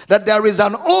us that there is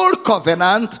an old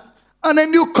covenant and a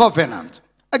new covenant.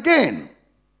 Again,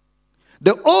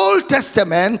 the Old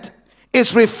Testament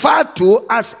is referred to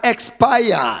as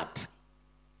expired.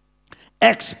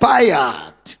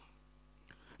 Expired.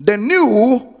 The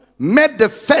new made the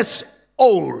first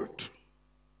old.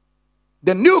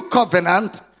 The new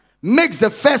covenant makes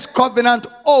the first covenant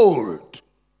old,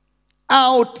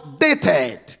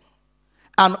 outdated,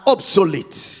 and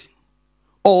obsolete.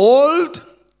 Old,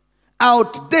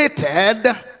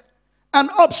 outdated, and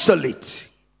obsolete.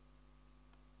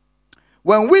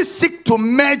 When we seek to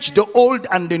merge the old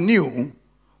and the new,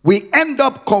 we end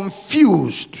up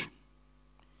confused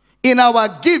in our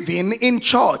giving in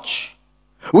church.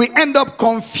 We end up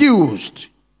confused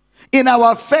in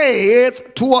our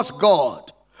faith towards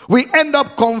God. We end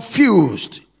up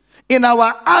confused in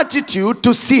our attitude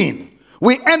to sin.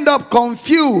 We end up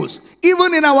confused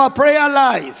even in our prayer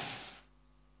life.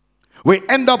 We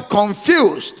end up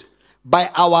confused by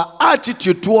our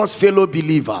attitude towards fellow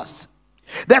believers.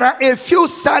 There are a few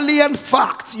salient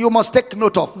facts you must take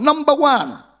note of. Number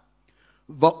one,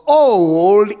 the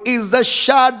old is the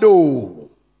shadow.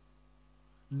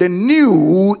 The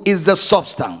new is the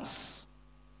substance.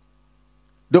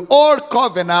 The old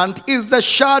covenant is the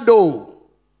shadow.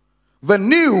 The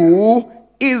new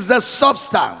is the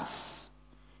substance.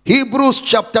 Hebrews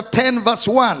chapter 10 verse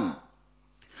 1.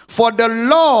 For the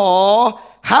law,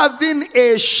 having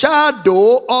a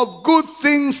shadow of good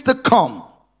things to come,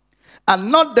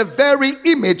 and not the very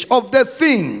image of the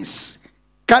things,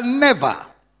 can never,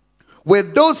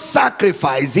 with those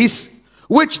sacrifices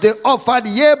which they offered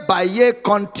year by year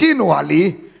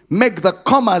continually, make the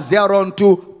comers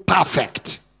thereunto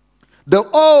perfect. The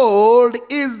old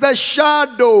is the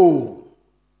shadow.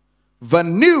 The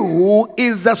new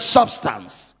is the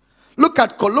substance. Look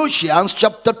at Colossians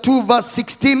chapter 2 verse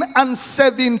 16 and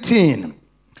 17.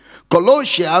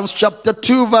 Colossians chapter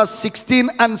 2 verse 16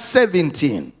 and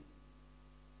 17.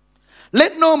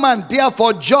 Let no man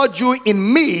therefore judge you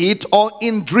in meat or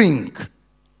in drink,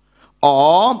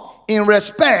 or in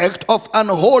respect of an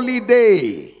holy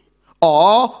day,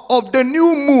 or of the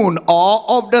new moon, or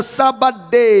of the Sabbath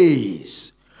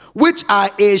days, which are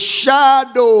a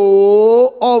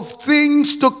shadow of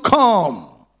things to come.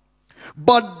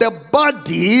 But the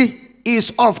body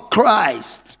is of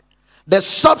Christ. The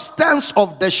substance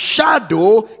of the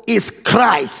shadow is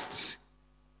Christ.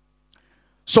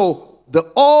 So the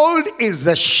old is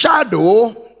the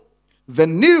shadow, the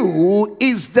new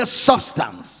is the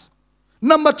substance.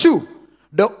 Number 2,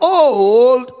 the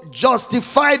old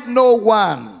justified no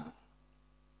one.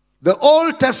 The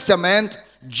Old Testament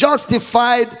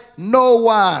justified no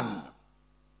one.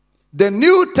 The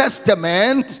New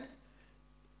Testament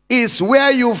is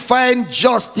where you find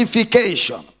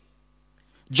justification.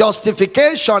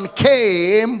 Justification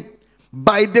came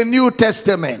by the New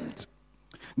Testament.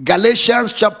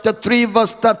 Galatians chapter 3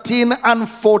 verse 13 and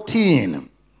 14.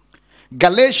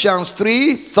 Galatians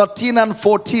 3, 13 and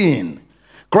 14.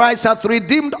 Christ hath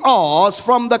redeemed us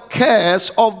from the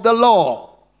curse of the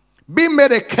law, being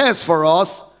made a curse for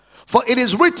us. For it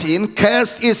is written,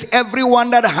 cursed is everyone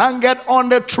that hangeth on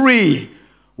the tree.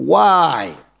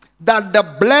 Why? That the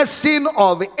blessing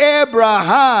of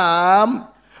Abraham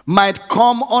might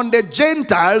come on the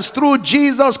Gentiles through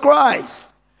Jesus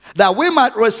Christ, that we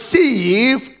might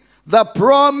receive the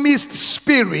promised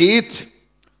Spirit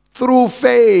through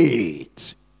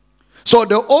faith. So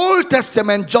the Old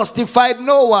Testament justified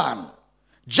no one.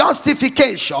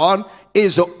 Justification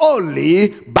is only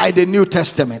by the New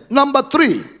Testament. Number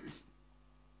 3,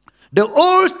 the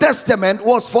Old Testament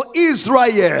was for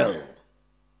Israel.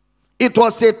 It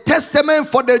was a testament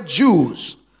for the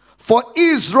Jews, for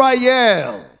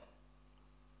Israel.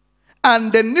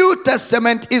 And the New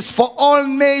Testament is for all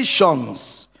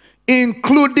nations,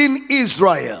 including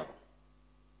Israel.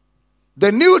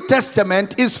 The New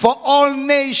Testament is for all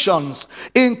nations,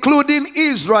 including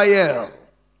Israel.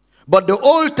 But the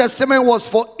Old Testament was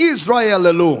for Israel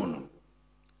alone.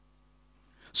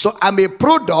 So I'm a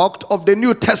product of the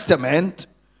New Testament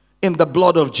in the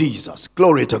blood of Jesus.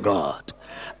 Glory to God.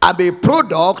 I'm a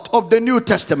product of the New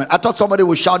Testament. I thought somebody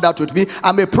would shout that with me.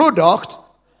 I'm a product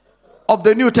of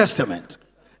the New Testament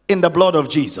in the blood of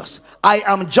Jesus. I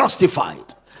am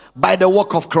justified by the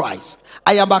work of Christ.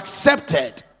 I am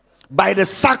accepted by the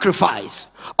sacrifice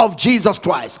of Jesus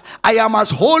Christ. I am as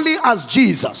holy as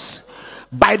Jesus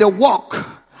by the work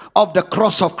of the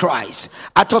cross of Christ.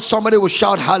 I thought somebody would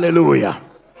shout hallelujah.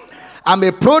 I'm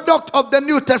a product of the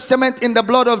New Testament in the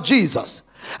blood of Jesus.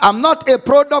 I'm not a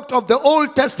product of the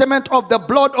Old Testament of the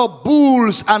blood of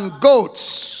bulls and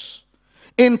goats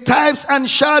in types and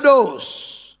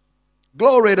shadows.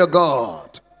 Glory to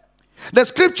God. The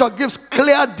scripture gives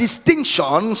clear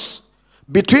distinctions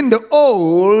between the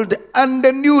Old and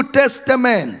the New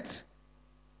Testament.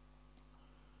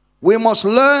 We must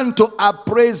learn to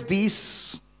appraise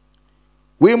this.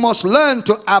 We must learn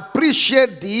to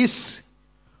appreciate this.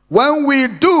 When we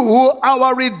do,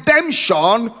 our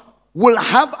redemption will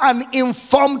have an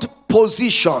informed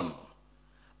position.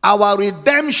 Our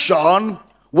redemption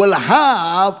will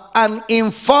have an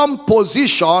informed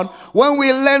position when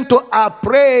we learn to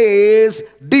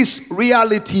appraise these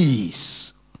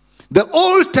realities. The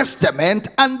Old Testament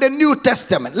and the New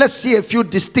Testament. Let's see a few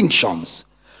distinctions.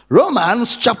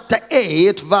 Romans chapter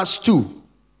 8 verse 2.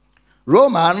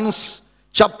 Romans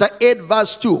chapter 8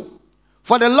 verse 2.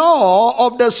 For the law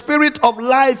of the Spirit of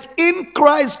life in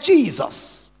Christ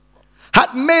Jesus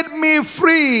had made me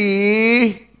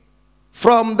free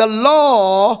from the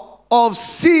law of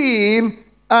sin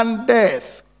and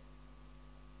death.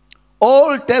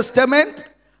 Old Testament,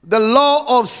 the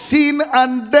law of sin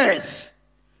and death.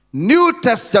 New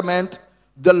Testament,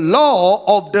 the law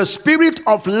of the Spirit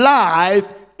of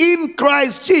life in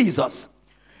Christ Jesus.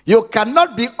 You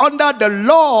cannot be under the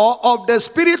law of the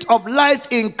Spirit of life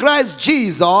in Christ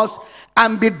Jesus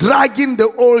and be dragging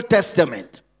the Old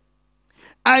Testament.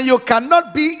 And you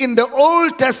cannot be in the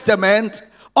Old Testament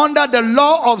under the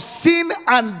law of sin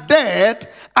and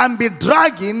death and be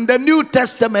dragging the New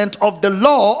Testament of the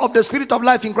law of the Spirit of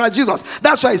life in Christ Jesus.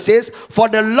 That's why it says, for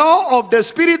the law of the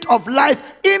Spirit of life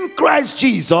in Christ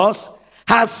Jesus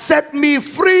has set me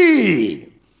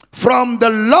free from the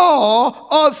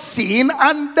law of sin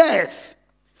and death.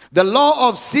 The law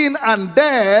of sin and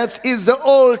death is the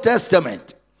Old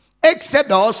Testament.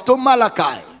 Exodus to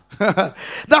Malachi.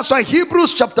 That's why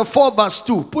Hebrews chapter 4 verse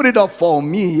 2. Put it up for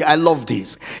me. I love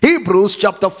this. Hebrews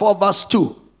chapter 4 verse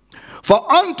 2.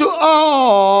 For unto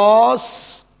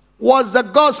us was the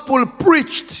gospel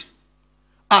preached,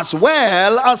 as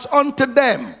well as unto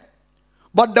them.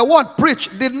 But the word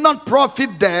preached did not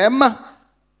profit them,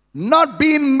 not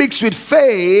being mixed with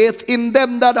faith in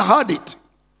them that heard it.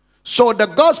 So the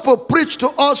gospel preached to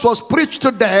us was preached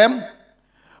to them,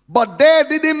 but they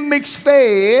didn't mix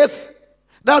faith.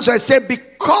 That's why I say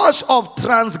because of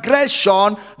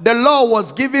transgression, the law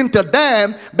was given to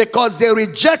them because they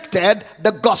rejected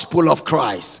the gospel of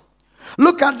Christ.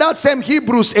 Look at that same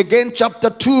Hebrews again, chapter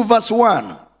 2 verse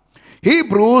 1.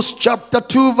 Hebrews chapter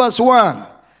 2 verse 1.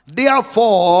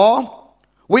 Therefore,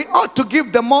 we ought to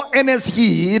give the more earnest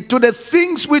heed to the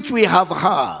things which we have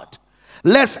heard,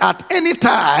 lest at any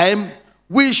time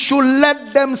we should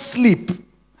let them sleep.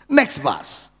 Next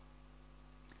verse.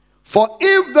 For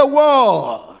if the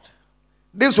word,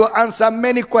 this will answer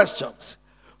many questions.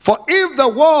 For if the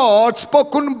word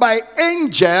spoken by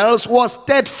angels was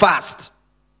steadfast,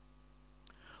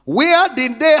 where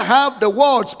did they have the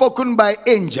word spoken by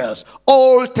angels?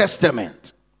 Old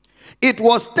Testament. It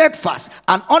was steadfast.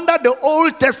 And under the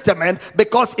Old Testament,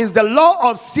 because it's the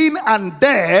law of sin and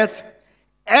death,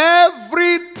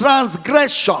 every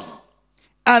transgression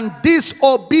and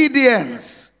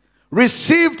disobedience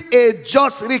received a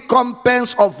just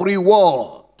recompense of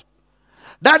reward.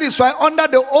 That is why under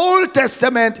the Old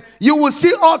Testament, you will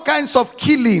see all kinds of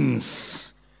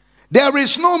killings. There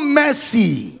is no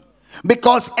mercy,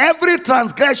 because every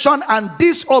transgression and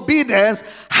disobedience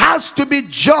has to be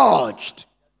judged,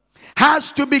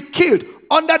 has to be killed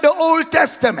under the Old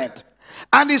Testament.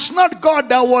 And it's not God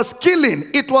that was killing,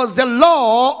 it was the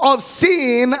law of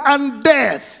sin and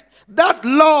death. That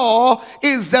law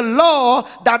is the law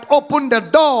that opened the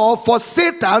door for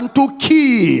Satan to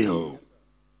kill.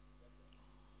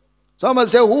 Someone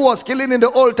say, who was killing in the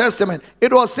Old Testament?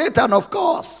 It was Satan, of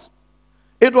course.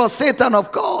 It was Satan,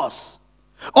 of course.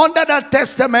 Under that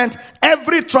testament,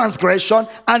 every transgression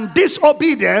and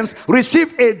disobedience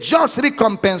received a just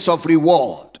recompense of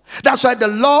reward. That's why the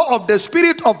law of the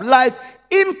Spirit of life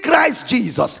in Christ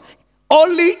Jesus,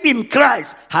 only in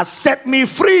Christ, has set me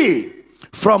free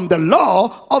from the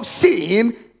law of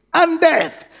sin and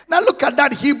death. Now look at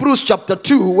that Hebrews chapter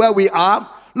 2 where we are.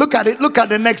 Look at it. Look at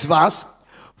the next verse.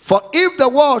 For if the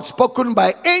word spoken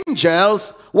by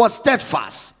angels was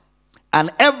steadfast, and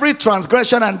every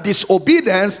transgression and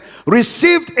disobedience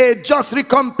received a just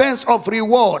recompense of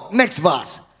reward. Next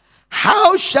verse.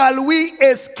 How shall we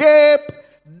escape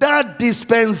that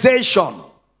dispensation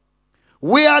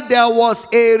where there was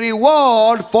a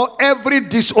reward for every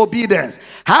disobedience?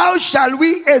 How shall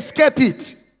we escape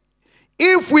it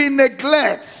if we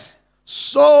neglect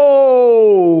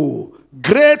so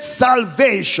great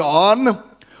salvation,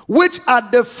 which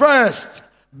at the first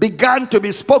began to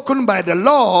be spoken by the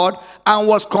Lord and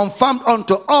was confirmed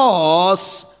unto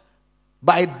us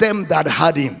by them that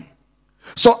had him?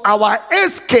 So our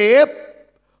escape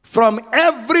from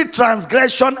every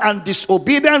transgression and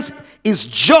disobedience is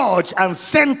judged and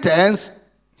sentenced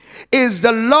is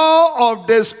the law of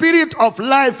the Spirit of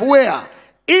life, where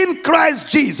in Christ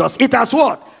Jesus it has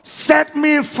what? Set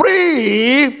me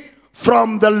free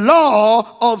from the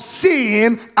law of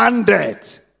sin and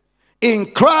death.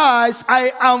 In Christ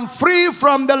I am free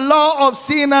from the law of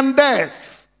sin and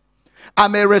death.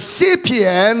 I'm a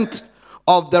recipient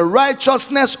of the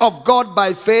righteousness of God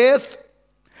by faith.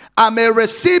 I'm a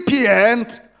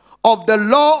recipient of the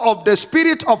law of the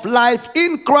Spirit of life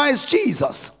in Christ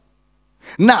Jesus.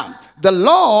 Now, the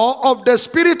law of the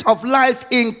Spirit of life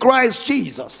in Christ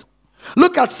Jesus.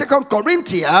 Look at 2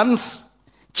 Corinthians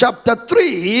chapter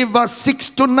 3 verse 6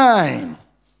 to 9.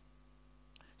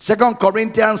 2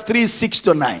 Corinthians 3, 6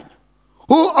 to 9.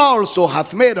 Who also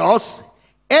hath made us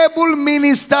able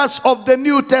ministers of the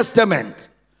New Testament,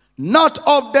 not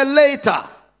of the later,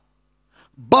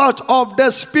 but of the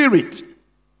Spirit.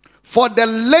 For the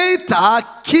later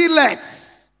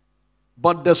killeth,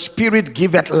 but the Spirit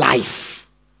giveth life.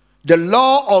 The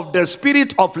law of the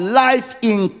Spirit of life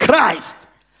in Christ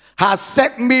has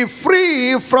set me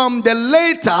free from the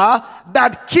later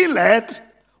that killeth,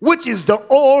 which is the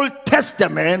Old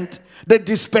Testament, the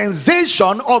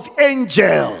dispensation of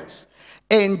angels.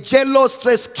 Angelos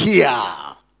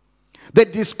treskia, the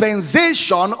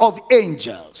dispensation of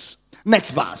angels.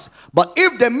 Next verse. But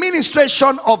if the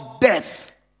ministration of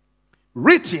death,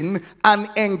 written and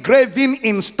engraven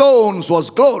in stones,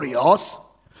 was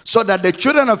glorious, so that the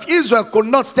children of Israel could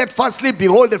not steadfastly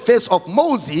behold the face of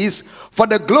Moses for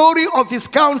the glory of his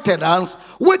countenance,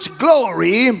 which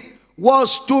glory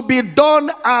was to be done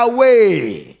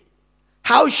away.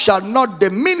 how shall not the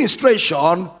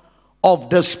ministration of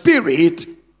the Spirit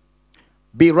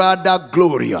be rather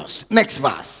glorious? Next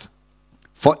verse.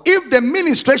 For if the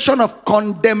ministration of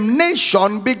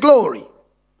condemnation be glory,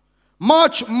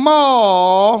 much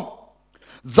more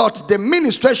doth the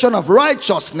ministration of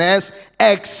righteousness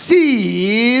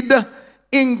exceed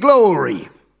in glory.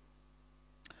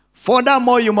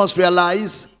 Furthermore, you must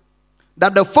realize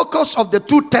that the focus of the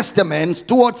two testaments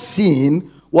towards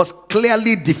sin was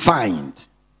clearly defined.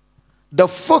 The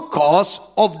focus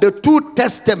of the two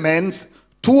testaments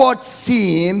towards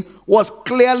sin was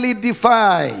clearly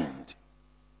defined.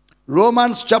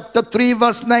 Romans chapter 3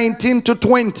 verse 19 to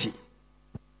 20.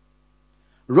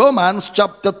 Romans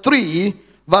chapter 3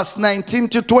 verse 19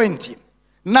 to 20.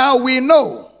 Now we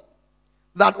know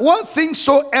that what things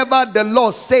soever the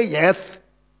law saith,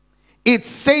 it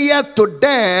saith to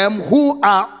them who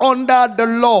are under the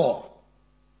law,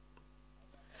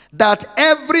 that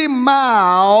every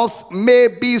mouth may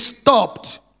be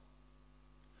stopped,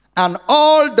 and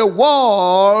all the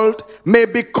world may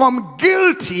become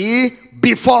guilty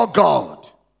before God.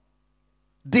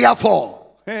 Therefore,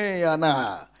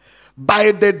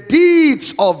 by the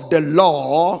deeds of the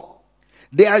law,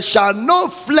 there shall no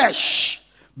flesh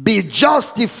be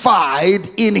justified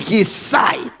in his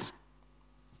sight.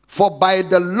 For by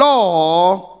the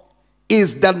law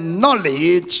is the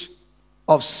knowledge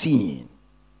of sin.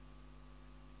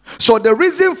 So the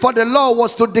reason for the law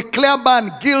was to declare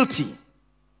man guilty.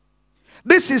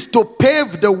 This is to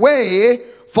pave the way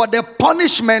for the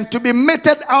punishment to be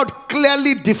meted out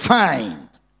clearly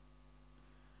defined.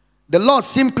 The law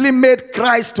simply made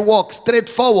Christ's work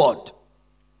straightforward.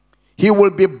 He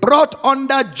will be brought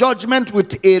under judgment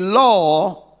with a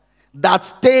law that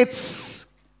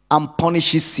states and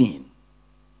punishes sin.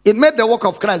 It made the work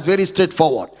of Christ very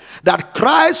straightforward. That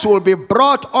Christ will be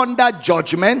brought under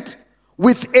judgment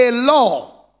with a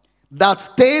law that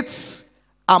states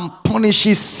and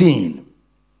punishes sin.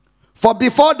 For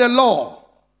before the law,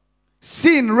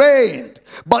 sin reigned,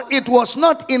 but it was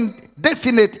not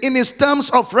indefinite in its terms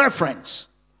of reference.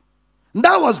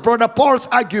 That was Brother Paul's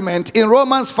argument in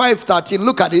Romans 5:13.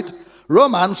 Look at it.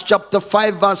 Romans chapter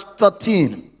 5 verse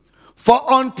 13. For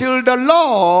until the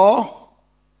law,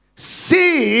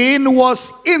 sin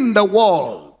was in the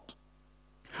world,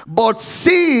 but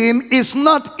sin is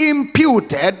not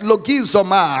imputed,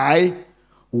 logizomai,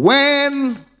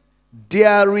 when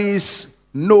there is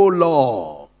no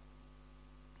law.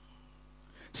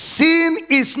 Sin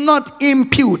is not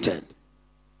imputed.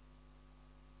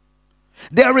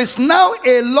 There is now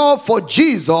a law for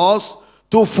Jesus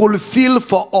to fulfill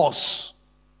for us.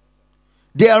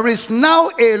 There is now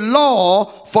a law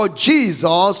for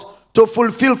Jesus to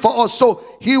fulfill for us. So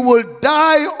he will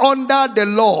die under the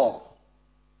law.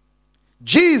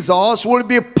 Jesus will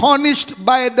be punished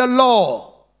by the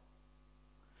law,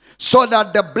 so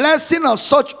that the blessing of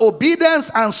such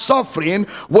obedience and suffering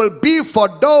will be for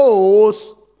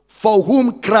those for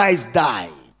whom Christ died.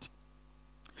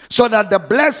 So that the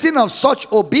blessing of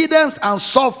such obedience and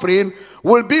suffering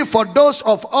will be for those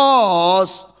of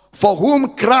us for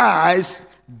whom Christ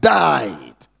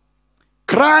died.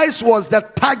 Christ was the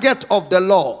target of the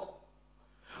law,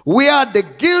 where the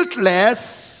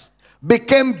guiltless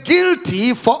became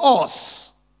guilty for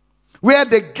us, where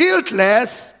the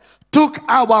guiltless took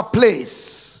our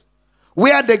place,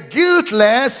 where the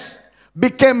guiltless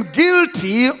became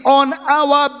guilty on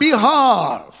our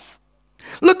behalf.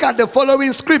 Look at the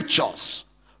following scriptures.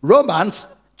 Romans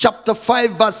chapter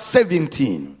 5 verse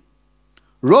 17.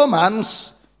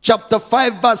 Romans chapter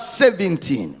 5 verse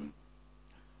 17.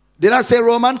 Did I say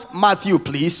Romans? Matthew,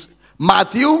 please.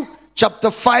 Matthew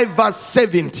chapter 5 verse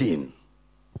 17.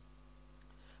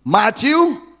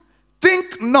 Matthew,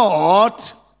 think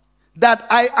not that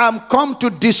I am come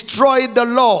to destroy the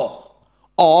law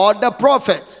or the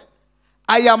prophets.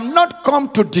 I am not come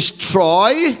to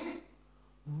destroy,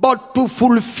 but to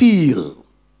fulfill.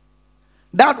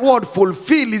 That word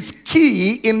fulfill is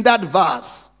key in that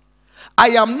verse. I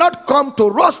am not come to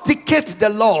rusticate the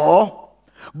law,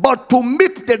 but to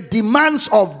meet the demands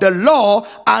of the law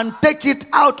and take it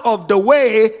out of the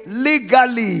way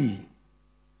legally.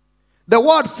 The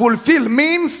word fulfill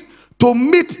means to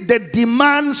meet the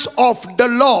demands of the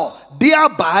law.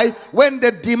 Thereby, when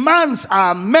the demands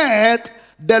are met,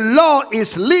 the law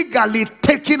is legally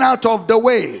taken out of the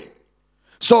way.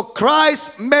 So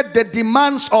Christ met the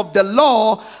demands of the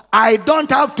law. I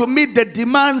don't have to meet the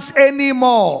demands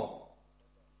anymore.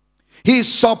 He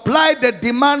supplied the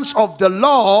demands of the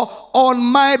law on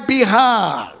my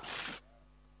behalf.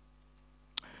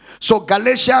 So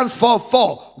Galatians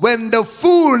 4:4, when the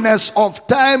fullness of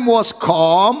time was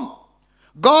come,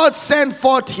 God sent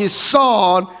forth his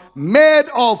son, made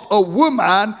of a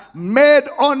woman, made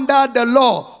under the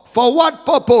law. For what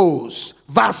purpose?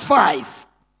 Verse 5.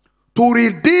 To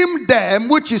redeem them,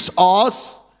 which is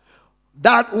us,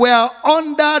 that were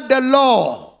under the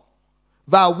law,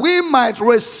 that we might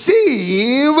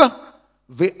receive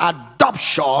the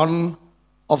adoption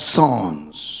of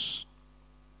sons.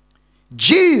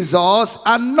 Jesus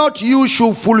and not you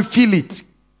should fulfill it.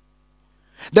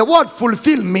 The word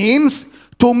fulfill means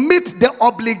to meet the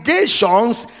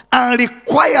obligations and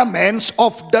requirements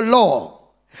of the law.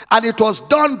 And it was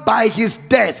done by his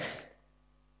death.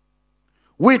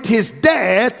 With his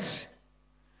death,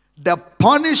 the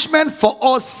punishment for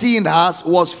us sinners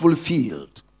was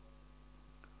fulfilled.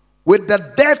 With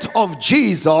the death of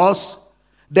Jesus,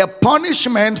 the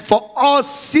punishment for us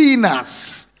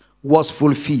sinners was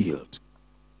fulfilled.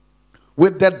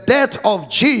 With the death of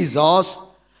Jesus,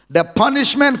 the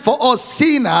punishment for us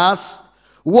sinners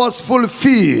was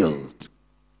fulfilled.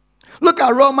 Look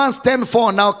at Romans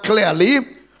 10:4 now clearly.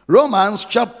 Romans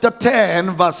chapter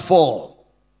 10 verse 4.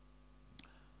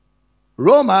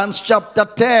 Romans chapter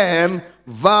 10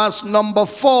 verse number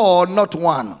 4, not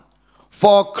 1.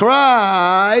 For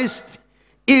Christ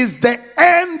is the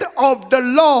end of the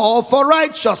law for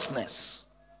righteousness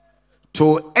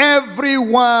to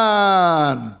everyone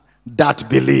that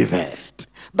believeth.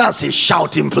 That's a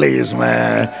shouting place,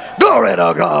 man. Glory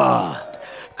to God.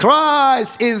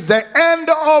 Christ is the end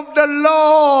of the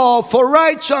law for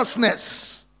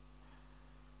righteousness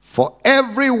for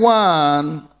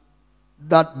everyone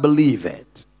that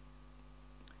believeth.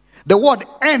 The word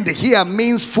end here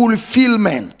means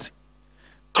fulfillment.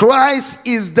 Christ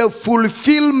is the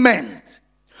fulfillment,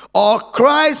 or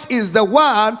Christ is the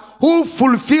one who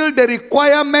fulfilled the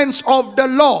requirements of the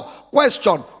law.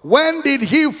 Question: when did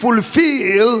he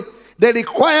fulfill the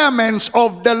requirements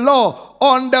of the law?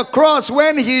 On the cross,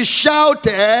 when he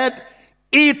shouted,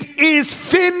 "It is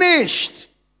finished."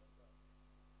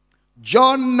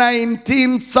 John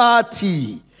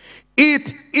 19:30.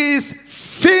 It is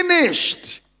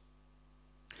finished.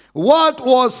 What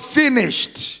was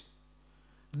finished?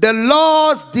 The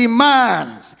law's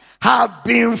demands have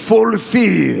been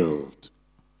fulfilled.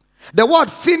 The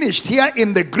word finished here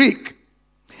in the Greek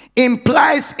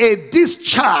implies a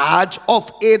discharge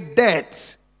of a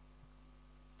debt.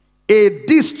 A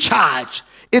discharge.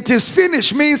 It is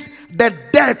finished means the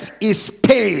debt is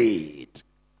paid.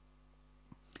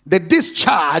 The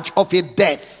discharge of a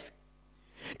debt.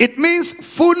 It means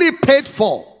fully paid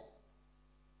for.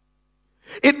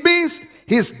 It means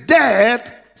his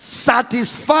debt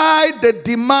satisfied the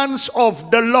demands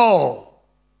of the law.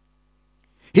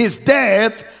 His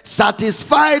death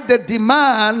satisfied the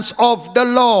demands of the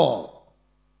law.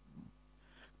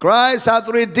 Christ hath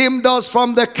redeemed us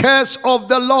from the curse of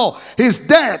the law. His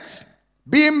death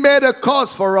being made a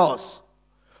curse for us.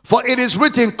 For it is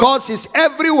written, cursed is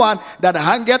everyone that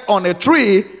hangeth on a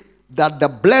tree, that the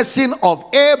blessing of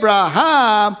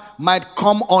Abraham might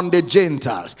come on the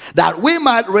Gentiles, that we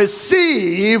might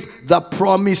receive the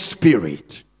promised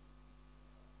Spirit.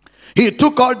 He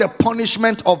took all the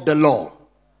punishment of the law.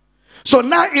 So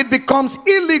now it becomes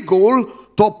illegal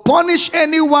to punish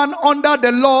anyone under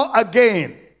the law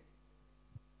again.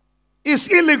 It's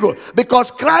illegal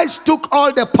because Christ took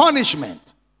all the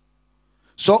punishment.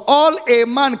 So all a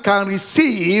man can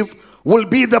receive will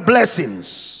be the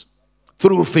blessings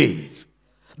through faith.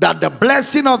 That the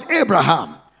blessing of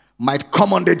Abraham might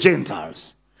come on the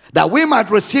Gentiles. That we might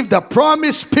receive the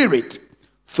promised Spirit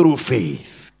through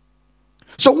faith.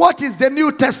 So what is the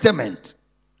New Testament?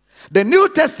 The New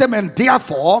Testament,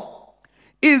 therefore,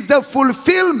 is the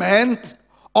fulfillment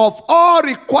of all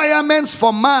requirements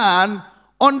for man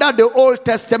under the Old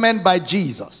Testament by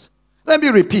Jesus. Let me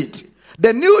repeat.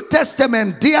 The New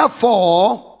Testament,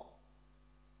 therefore,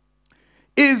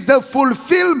 is the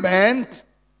fulfillment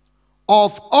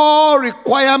of all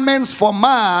requirements for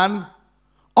man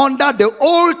under the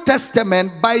Old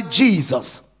Testament by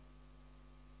Jesus.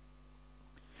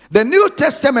 The New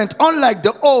Testament, unlike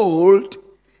the Old,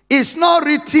 is not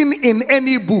written in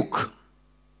any book.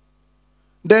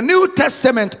 The New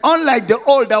Testament, unlike the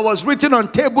Old that was written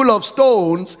on table of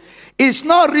stones, is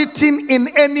not written in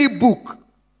any book.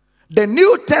 The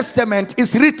New Testament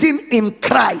is written in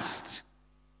Christ.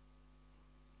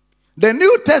 The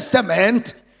New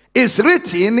Testament is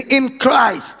written in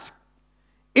Christ,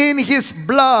 in his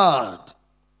blood,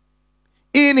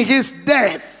 in his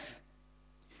death,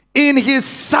 in his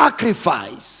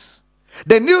sacrifice.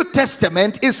 The New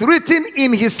Testament is written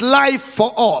in his life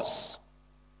for us.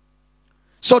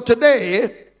 So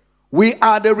today, we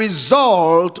are the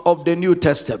result of the New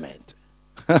Testament.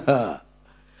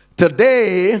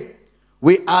 Today,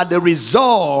 We are the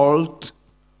result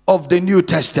of the New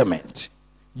Testament.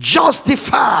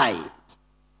 Justified,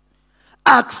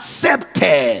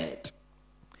 accepted,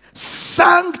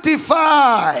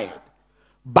 sanctified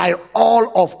by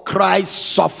all of Christ's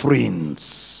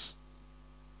sufferings.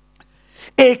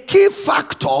 A key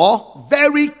factor,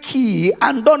 very key,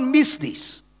 and don't miss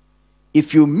this.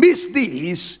 If you miss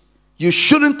this, you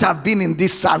shouldn't have been in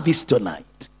this service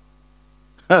tonight.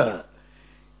 A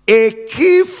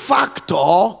key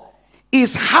factor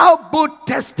is how both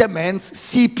testaments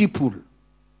see people.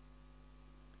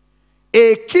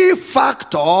 A key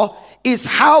factor is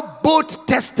how both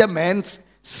testaments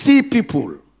see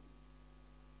people.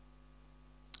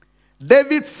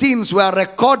 David's sins were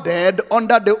recorded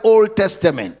under the Old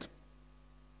Testament.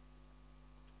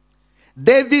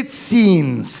 David's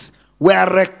sins were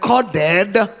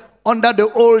recorded under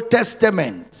the Old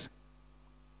Testament.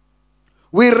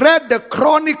 We read the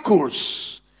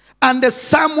Chronicles and the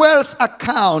Samuel's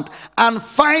account and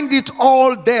find it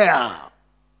all there.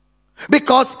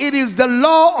 Because it is the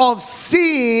law of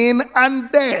sin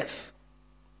and death.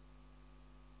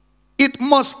 It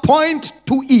must point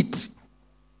to it.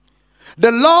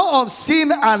 The law of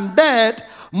sin and death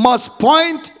must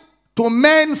point to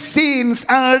men's sins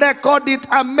and record it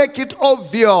and make it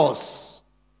obvious.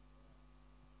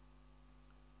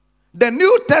 The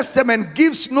New Testament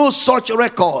gives no such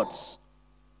records.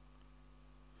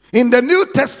 In the New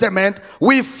Testament,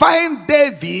 we find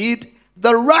David,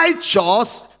 the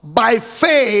righteous by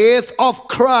faith of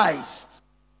Christ.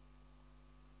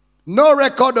 No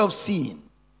record of sin.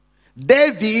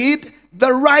 David,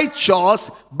 the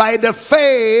righteous by the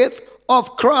faith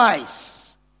of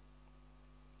Christ.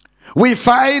 We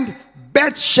find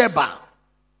Bathsheba.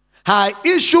 Her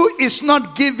issue is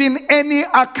not giving any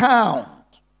account.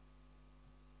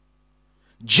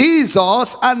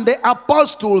 Jesus and the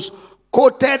apostles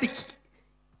quoted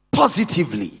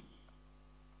positively.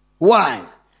 Why?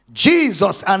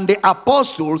 Jesus and the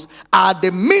apostles are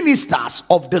the ministers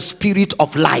of the Spirit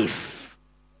of life.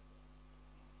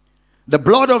 The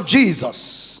blood of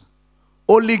Jesus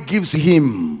only gives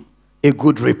him a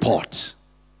good report.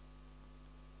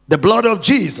 The blood of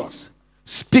Jesus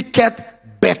speaketh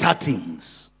better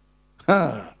things.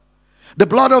 The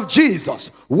blood of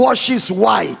Jesus washes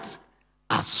white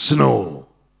as snow.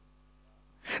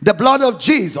 The blood of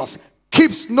Jesus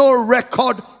keeps no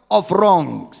record of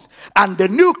wrongs, and the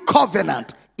new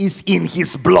covenant is in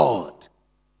his blood.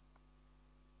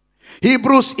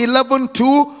 Hebrews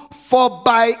 11:2, for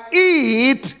by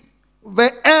it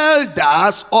the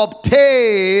elders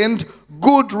obtained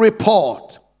good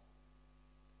report.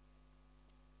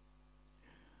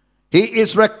 He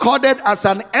is recorded as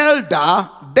an elder.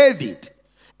 David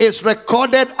is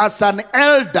recorded as an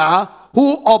elder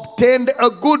who obtained a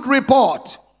good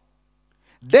report.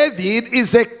 David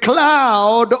is a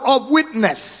cloud of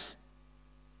witness.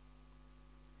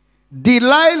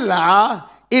 Delilah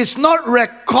is not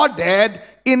recorded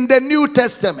in the New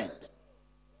Testament,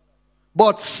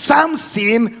 but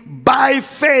Samson by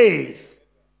faith.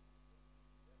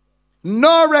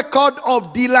 No record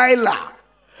of Delilah,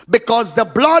 because the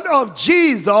blood of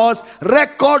Jesus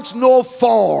records no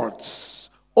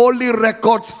faults, only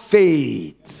records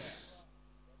faith.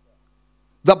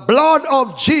 The blood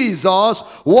of Jesus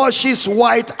washes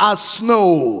white as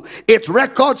snow. It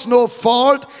records no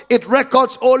fault. It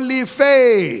records only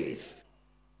faith.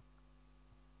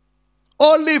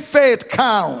 Only faith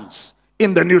counts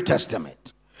in the New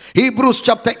Testament. Hebrews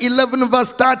chapter 11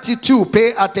 verse 32.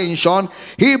 Pay attention.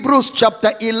 Hebrews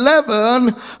chapter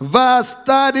 11 verse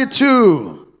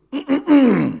 32.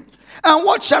 And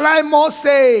what shall I more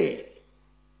say?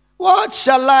 What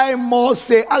shall I more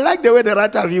say? I like the way the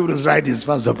writer of Hebrews writes this,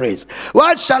 Pastor Praise.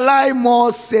 What shall I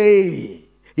more say?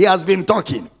 He has been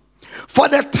talking. For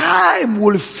the time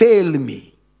will fail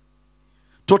me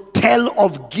to tell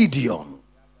of Gideon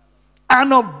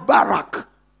and of Barak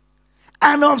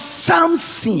and of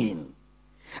Samson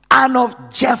and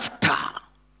of Jephthah,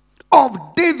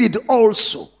 of David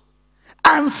also,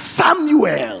 and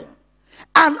Samuel,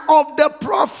 and of the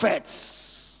prophets,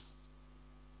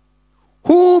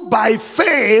 who by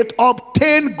faith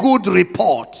obtained good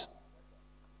report.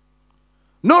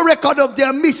 No record of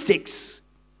their mistakes,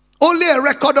 only a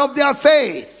record of their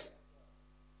faith.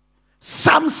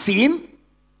 Samson,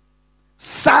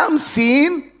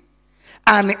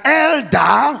 an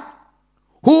elder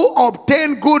who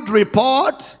obtained good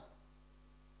report.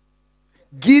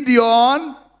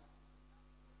 Gideon,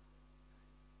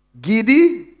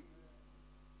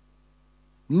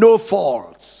 no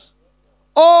faults.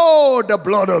 Oh, the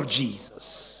blood of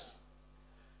Jesus.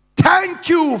 Thank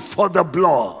you for the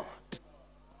blood.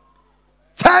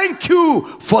 Thank you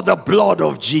for the blood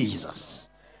of Jesus.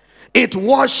 It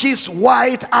washes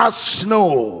white as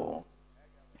snow.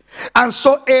 And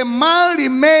so a man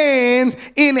remains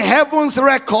in heaven's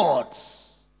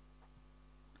records.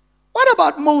 What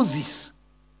about Moses?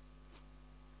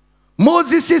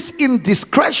 Moses'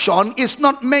 indiscretion is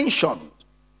not mentioned.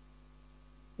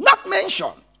 Not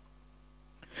mentioned.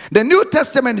 The New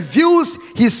Testament views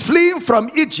his fleeing from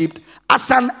Egypt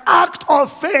as an act of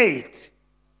faith.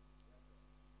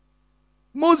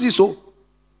 Moses, oh.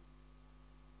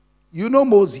 You know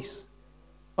Moses.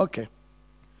 Okay.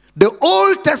 The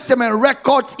Old Testament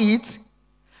records it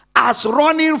as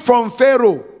running from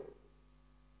Pharaoh.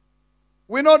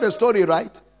 We know the story,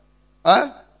 right?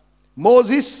 Huh?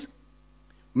 Moses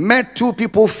met two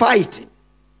people fighting.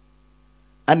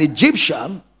 An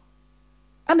Egyptian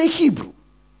and a Hebrew.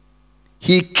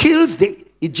 He kills the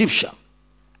Egyptian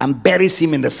and buries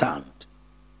him in the sand.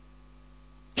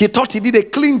 He thought he did a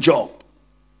clean job.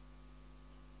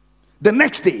 The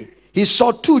next day, he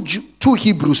saw two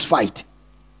Hebrews fighting.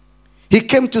 He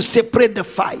came to separate the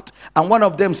fight. And one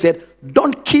of them said,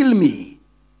 don't kill me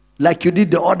like you did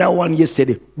the other one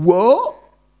yesterday. Whoa.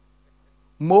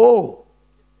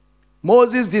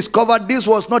 Moses discovered this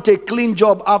was not a clean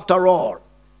job after all.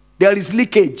 There is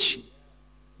leakage.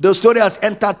 The story has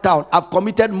entered town. I've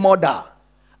committed murder.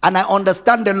 And I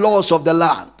understand the laws of the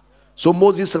land. So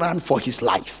Moses ran for his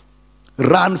life.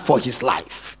 Ran for his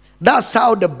life. That's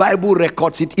how the Bible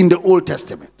records it in the Old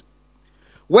Testament.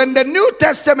 When the New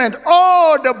Testament,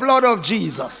 oh, the blood of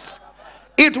Jesus,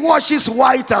 it washes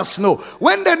white as snow.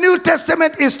 When the New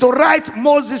Testament is to write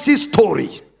Moses' story,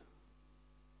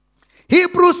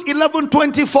 Hebrews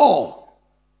 11:24.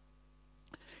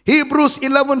 Hebrews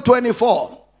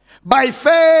 11:24. By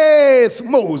faith,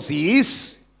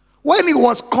 Moses, when he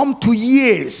was come to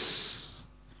years,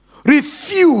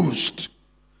 refused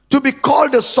to be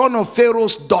called the son of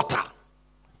Pharaoh's daughter.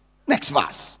 Next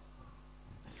verse.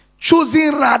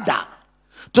 Choosing rather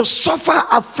to suffer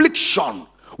affliction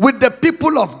with the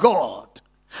people of God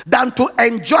than to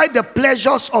enjoy the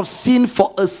pleasures of sin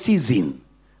for a season.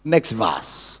 Next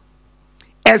verse.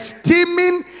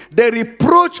 Esteeming the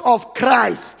reproach of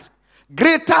Christ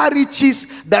greater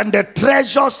riches than the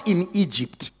treasures in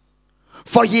Egypt,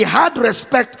 for he had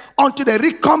respect unto the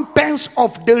recompense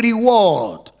of the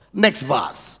reward. Next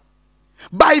verse.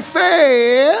 By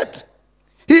faith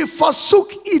he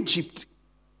forsook Egypt.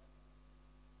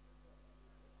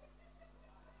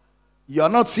 You are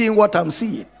not seeing what I'm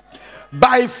seeing.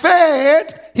 By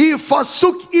faith he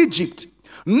forsook Egypt,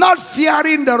 not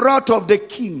fearing the wrath of the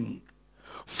king,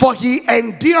 for he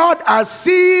endured as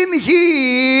seeing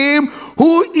him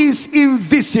who is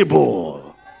invisible.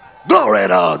 Glory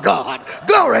to God.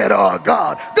 Glory to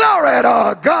God. Glory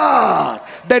to God.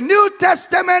 The New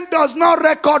Testament does not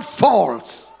record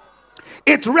faults.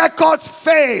 It records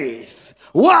faith.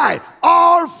 Why?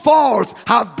 All faults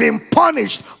have been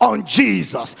punished on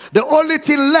Jesus. The only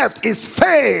thing left is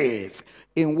faith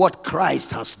in what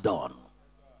Christ has done.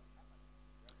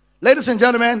 Ladies and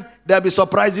gentlemen, there will be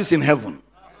surprises in heaven.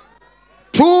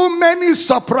 Too many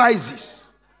surprises.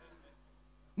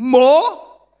 More.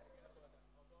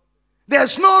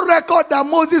 There's no record that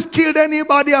Moses killed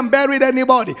anybody and buried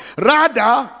anybody.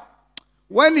 Rather,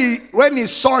 when he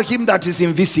saw him that is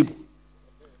invisible,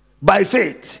 by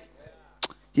faith,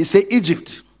 he said,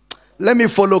 Egypt, let me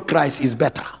follow Christ, is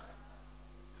better.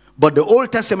 But the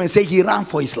Old Testament says he ran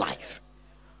for his life.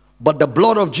 But the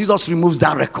blood of Jesus removes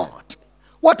that record.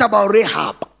 What about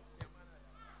Rahab?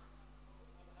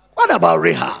 What about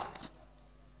Rahab?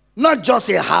 Not just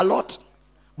a harlot,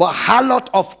 but harlot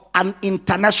of an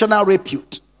international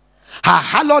repute. Her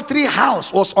harlotry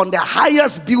house was on the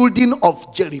highest building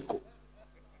of Jericho.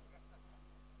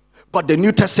 But the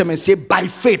New Testament says, by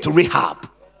faith Rahab.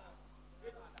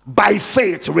 By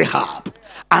faith Rahab,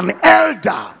 an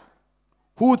elder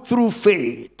who through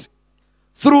faith,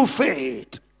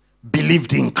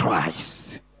 believed in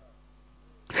Christ.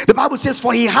 The Bible says,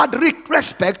 for he had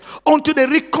respect unto the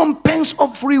recompense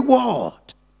of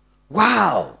reward.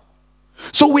 Wow.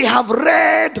 So we have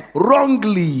read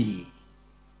wrongly,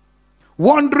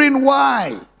 wondering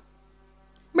why.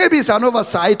 Maybe it's an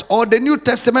oversight, or the New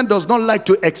Testament does not like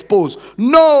to expose.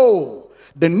 No.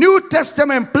 The New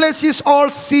Testament places all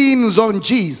sins on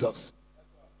Jesus.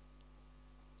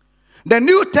 The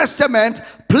New Testament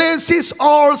places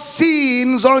all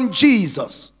sins on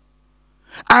Jesus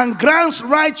and grants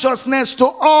righteousness to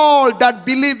all that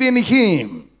believe in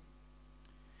him.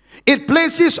 It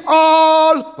places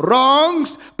all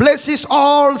wrongs, places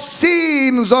all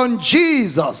sins on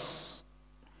Jesus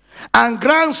and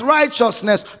grants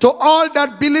righteousness to all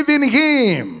that believe in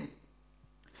him.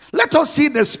 Let us see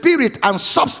the spirit and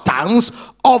substance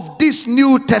of this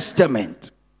New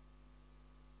Testament.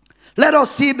 Let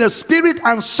us see the spirit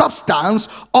and substance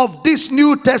of this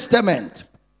New Testament.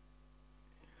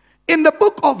 In the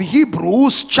book of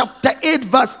Hebrews, chapter 8,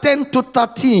 verse 10 to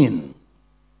 13.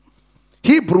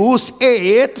 Hebrews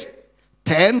 8,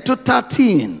 10 to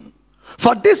 13.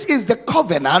 For this is the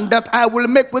covenant that I will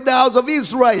make with the house of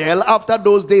Israel after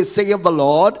those days, saith the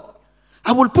Lord.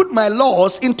 I will put my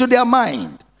laws into their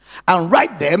mind and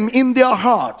write them in their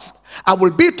hearts. I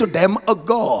will be to them a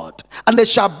God, and they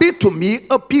shall be to me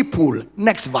a people.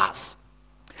 Next verse.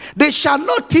 They shall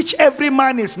not teach every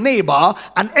man his neighbor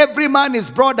and every man his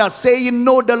brother, saying,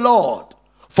 know the Lord.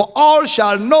 For all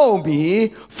shall know me,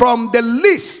 from the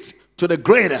least to the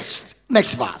greatest.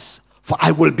 Next verse. For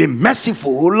I will be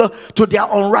merciful to their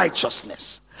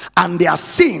unrighteousness, and their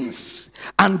sins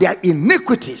and their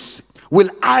iniquities will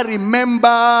I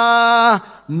remember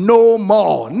no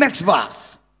more. Next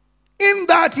verse. In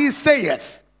that he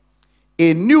saith,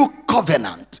 a new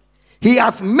covenant he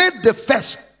hath made the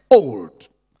first old.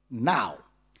 Now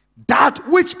that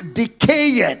which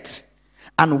decayeth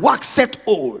and waxeth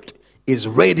old is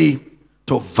ready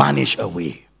to vanish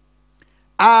away.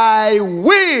 I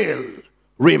will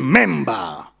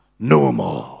remember no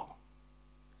more.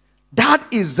 That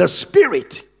is the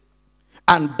spirit,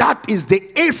 and that is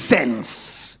the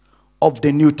essence of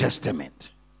the New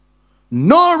Testament.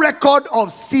 No record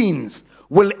of sins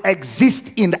will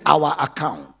exist in our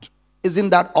account.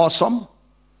 Isn't that awesome?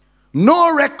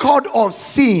 No record of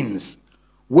sins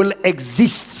will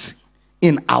exist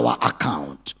in our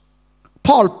account.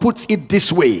 Paul puts it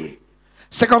this way.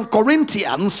 2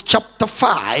 Corinthians chapter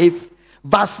 5,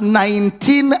 verse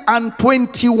 19 and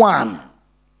 21.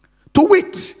 To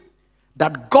wit,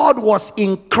 that God was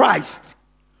in Christ,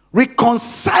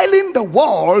 reconciling the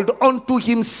world unto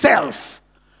himself,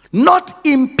 not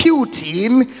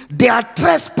imputing their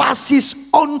trespasses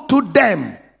unto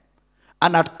them,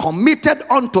 and had committed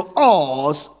unto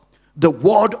us the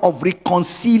word of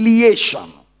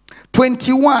reconciliation.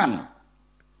 21.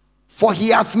 For he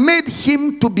hath made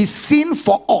him to be sin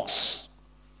for us,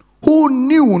 who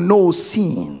knew no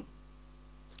sin,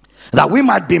 that we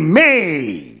might be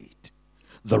made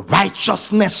the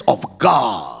righteousness of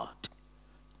God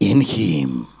in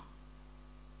him.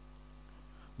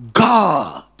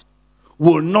 God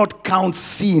will not count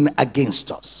sin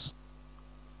against us.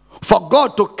 For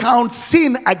God to count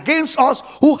sin against us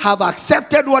who have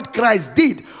accepted what Christ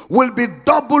did will be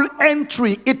double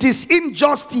entry. It is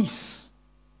injustice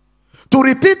to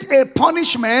repeat a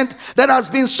punishment that has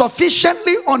been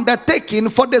sufficiently undertaken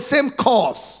for the same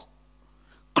cause.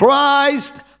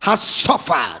 Christ has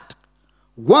suffered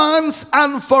once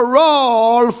and for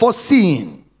all for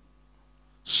sin.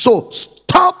 So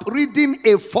stop reading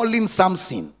a fallen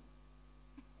Samson.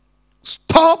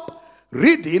 Stop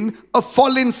reading a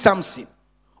fallen Samson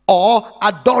or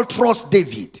adulterous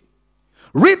David.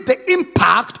 Read the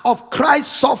impact of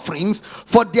Christ's sufferings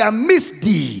for their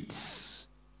misdeeds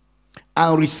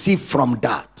and receive from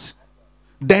that.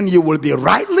 Then you will be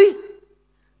rightly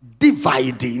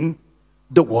dividing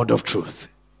the word of truth.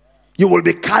 You will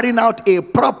be carrying out a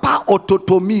proper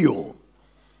autotomio.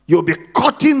 You'll be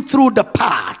cutting through the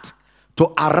path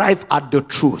to arrive at the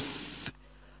truth.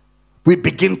 We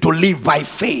begin to live by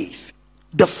faith,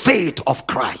 the faith of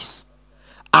Christ,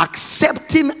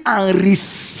 accepting and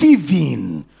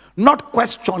receiving, not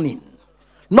questioning,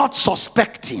 not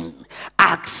suspecting,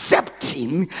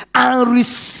 accepting and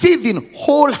receiving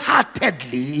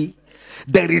wholeheartedly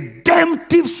the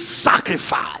redemptive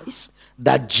sacrifice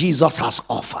that Jesus has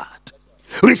offered,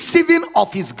 receiving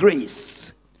of his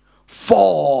grace.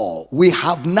 For we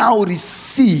have now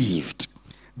received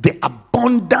the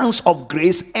abundance of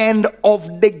grace and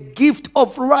of the gift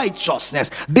of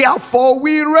righteousness. Therefore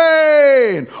we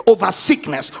reign over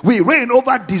sickness, we reign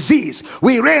over disease,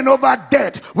 we reign over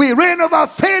death, we reign over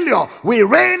failure, we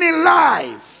reign in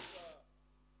life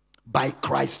by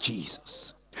Christ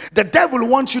Jesus. The devil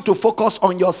wants you to focus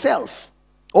on yourself.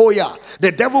 Oh yeah,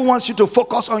 the devil wants you to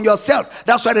focus on yourself.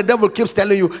 That's why the devil keeps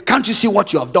telling you, can't you see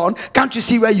what you have done? Can't you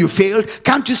see where you failed?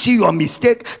 Can't you see your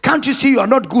mistake? Can't you see you are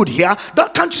not good here?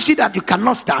 Can't you see that you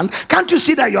cannot stand? Can't you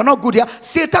see that you're not good here?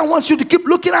 Satan wants you to keep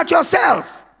looking at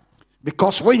yourself,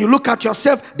 because when you look at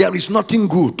yourself, there is nothing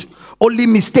good. Only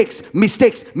mistakes,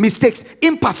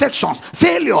 imperfections,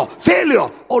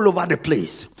 failure all over the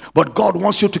place. But God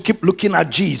wants you to keep looking at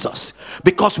Jesus,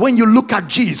 because when you look at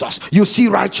Jesus, you see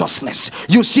righteousness,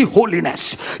 you see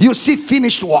holiness, you see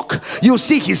finished work, you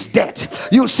see his death,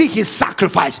 you see his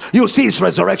sacrifice, you see his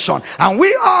resurrection. And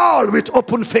we all, with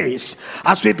open face,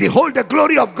 as we behold the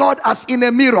glory of God as in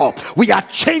a mirror, we are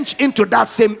changed into that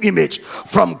same image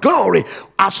from glory.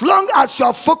 As long as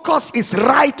your focus is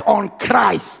right on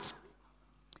Christ,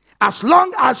 as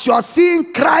long as you are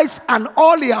seeing Christ and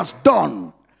all he has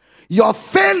done, your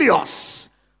failures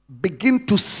begin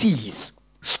to cease.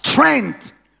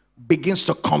 Strength begins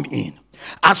to come in.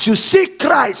 As you see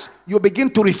Christ, you begin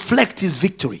to reflect his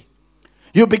victory.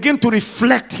 You begin to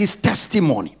reflect his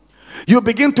testimony. You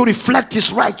begin to reflect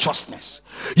his righteousness.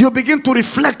 You begin to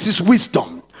reflect his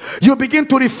wisdom. You begin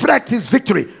to reflect his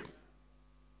victory.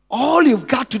 All you've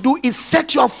got to do is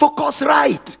set your focus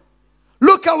right.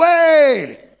 Look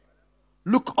away.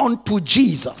 Look unto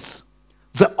Jesus,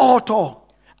 the author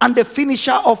and the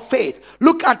finisher of faith.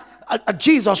 Look at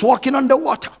Jesus walking on the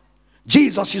water.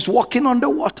 Jesus is walking on the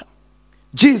water.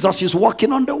 Jesus is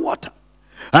walking on the water.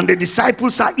 And the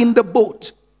disciples are in the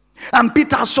boat. And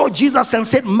Peter saw Jesus and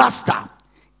said, Master,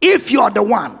 if you are the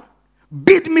one,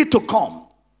 bid me to come.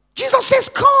 Jesus says,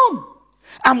 come.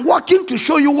 I'm walking to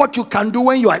show you what you can do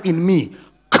when you are in me.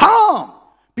 Come.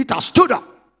 Peter stood up,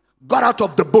 got out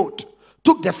of the boat,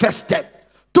 took the first step,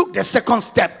 took the second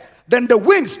step. Then the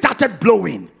wind started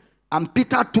blowing, and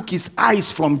Peter took his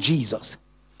eyes from Jesus.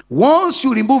 Once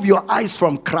you remove your eyes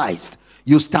from Christ,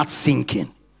 you start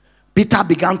sinking. Peter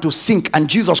began to sink, and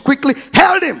Jesus quickly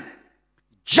held him,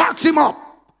 jacked him up,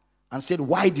 and said,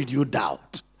 why did you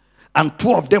doubt? And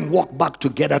two of them walked back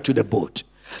together to the boat.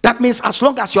 That means as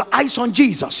long as your eyes on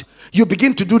Jesus, you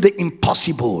begin to do the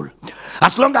impossible.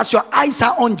 As long as your eyes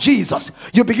are on Jesus,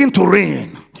 you begin to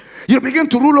reign. You begin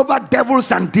to rule over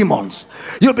devils and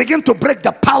demons. You begin to break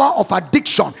the power of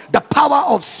addiction, the power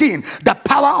of sin, the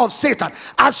power of Satan,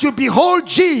 as you behold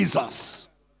Jesus.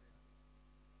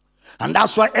 And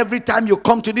that's why every time you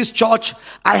come to this church,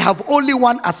 I have only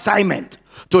one assignment: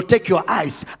 to take your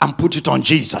eyes and put it on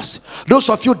Jesus. Those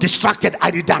of you distracted,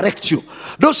 I redirect you.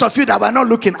 Those of you that were not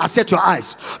looking, I set your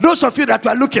eyes. Those of you that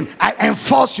were looking, I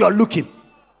enforce your looking.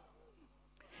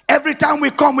 Every time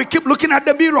we come, we keep looking at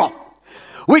the mirror.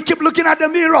 We keep looking at the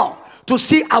mirror to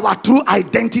see our true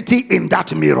identity in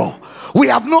that mirror. We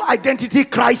have no identity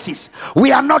crisis.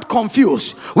 We are not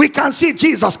confused. We can see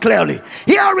Jesus clearly.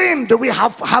 Herein do we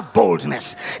have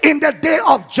boldness in the day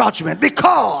of judgment,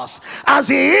 because as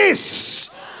he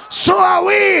is, so are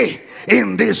we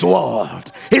in this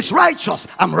world. He's righteous,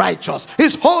 I'm righteous.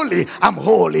 He's holy, I'm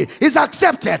holy. He's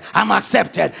accepted, I'm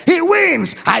accepted. He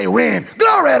wins, I win.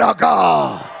 Glory to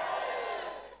God.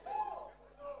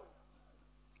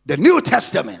 The New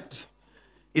Testament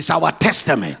is our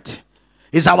testament.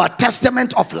 Is our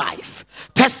testament of life,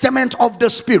 testament of the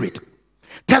Spirit,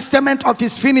 testament of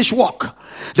his finished work.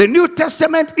 The New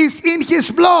Testament is in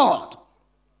his blood,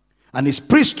 and his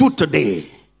priesthood today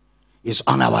is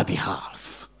on our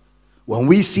behalf. When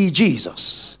we see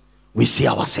Jesus, we see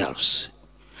ourselves.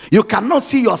 You cannot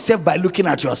see yourself by looking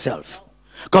at yourself,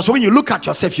 because when you look at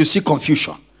yourself, you see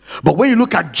confusion. But when you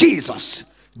look at Jesus,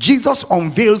 Jesus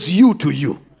unveils you to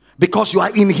you, because you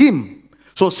are in him.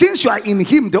 So since you are in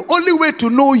him, the only way to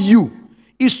know you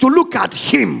is to look at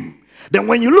him. Then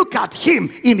when you look at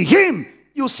him, in him,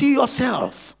 you see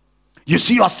yourself. You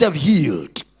see yourself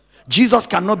healed. Jesus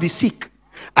cannot be sick.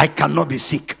 I cannot be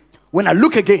sick. When I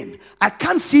look again, I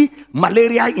can't see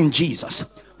malaria in Jesus.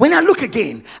 When I look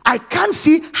again, I can't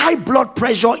see high blood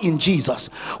pressure in Jesus.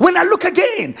 When I look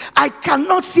again, I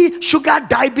cannot see sugar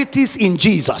diabetes in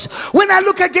Jesus. When I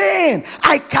look again,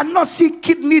 I cannot see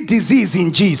kidney disease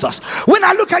in Jesus. When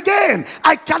I look again,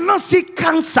 I cannot see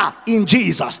cancer in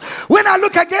Jesus. When I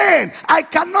look again, I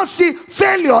cannot see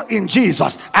failure in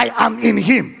Jesus. I am in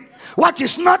him. What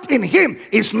is not in him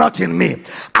is not in me.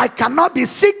 I cannot be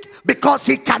sick because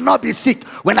he cannot be sick.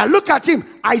 When I look at him,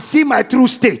 I see my true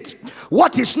state.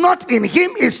 What is not in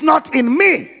him is not in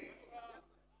me.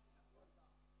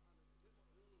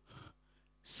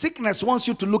 Sickness wants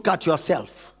you to look at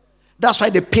yourself. That's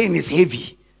why the pain is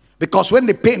heavy. Because when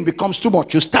the pain becomes too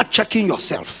much, you start checking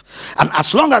yourself. And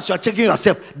as long as you're checking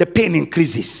yourself, the pain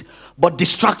increases. But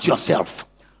distract yourself.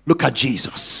 Look at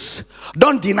Jesus.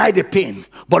 Don't deny the pain,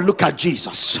 but look at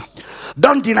Jesus.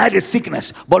 Don't deny the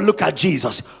sickness, but look at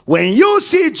Jesus. When you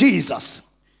see Jesus,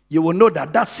 you will know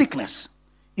that that sickness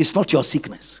is not your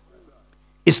sickness.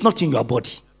 It's not in your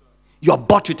body. You are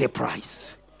bought with a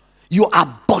price. You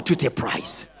are bought with a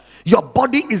price. Your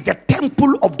body is the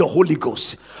temple of the Holy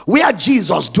Ghost. Where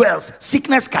Jesus dwells,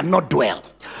 sickness cannot dwell.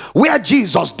 Where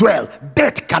Jesus dwells,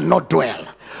 death cannot dwell.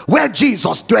 Where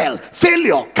Jesus dwells,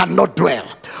 failure cannot dwell.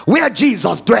 Where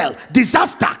Jesus dwells,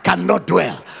 disaster cannot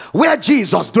dwell. Where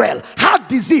Jesus dwells, heart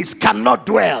disease cannot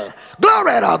dwell.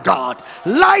 Glory to God.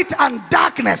 Light and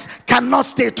darkness cannot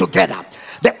stay together.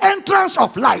 The entrance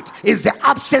of light is the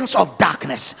absence of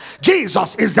darkness.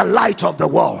 Jesus is the light of the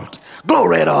world.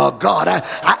 Glory to God.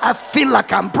 I feel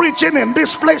like I'm preaching in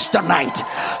this place tonight.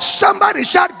 Somebody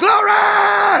shout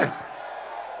glory.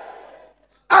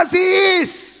 As he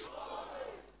is,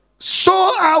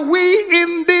 so are we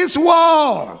in this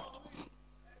world.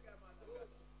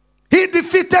 He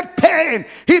defeated pain.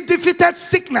 He defeated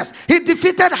sickness. He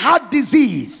defeated heart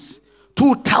disease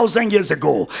 2,000 years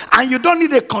ago. And you don't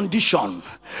need a condition.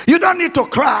 You don't need to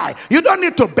cry. You don't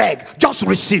need to beg. Just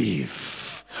receive.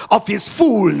 Of his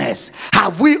fullness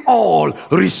have we all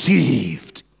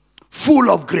received. Full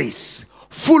of grace,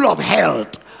 full of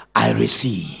health, I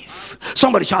receive.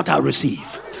 Somebody shout, I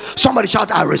receive. Somebody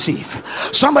shout, I receive.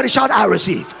 Somebody shout, I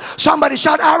receive. Somebody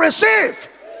shout, I receive.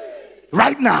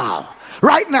 Right now,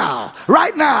 right now,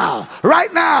 right now,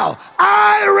 right now,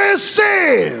 I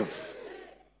receive.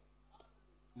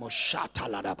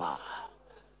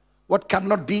 What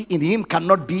cannot be in him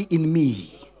cannot be in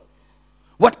me.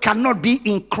 What cannot be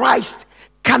in Christ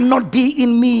cannot be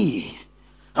in me.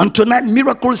 And tonight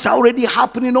miracles are already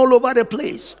happening all over the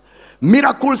place.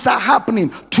 Miracles are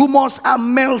happening. Tumors are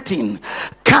melting.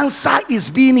 Cancer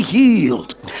is being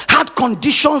healed. Heart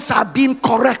conditions are being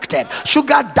corrected.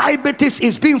 Sugar diabetes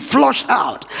is being flushed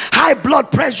out. High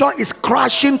blood pressure is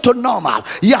crashing to normal.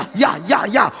 Yeah.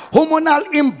 Hormonal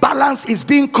imbalance is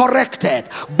being corrected.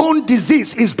 Bone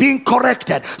disease is being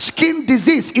corrected. Skin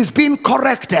disease is being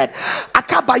corrected.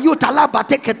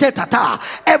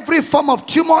 Every form of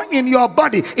tumor in your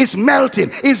body is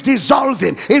melting, is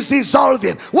dissolving, is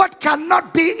dissolving. What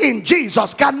cannot be in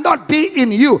Jesus cannot be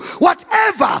in you.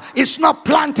 Whatever is not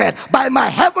planted by my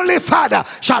heavenly Father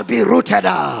shall be rooted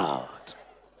out.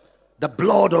 The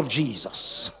blood of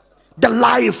Jesus, the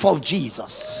life of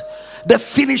Jesus, the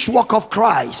finished work of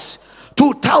Christ.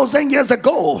 2,000 years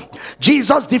ago,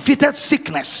 Jesus defeated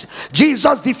sickness.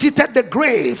 Jesus defeated the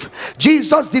grave.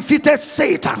 Jesus defeated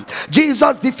Satan.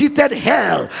 Jesus defeated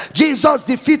hell. Jesus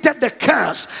defeated the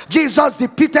curse. Jesus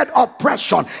defeated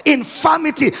oppression.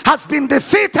 Infirmity has been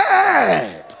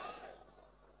defeated.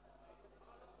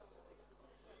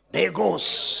 There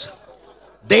goes.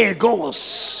 There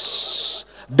goes.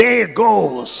 There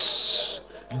goes.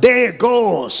 There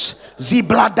goes.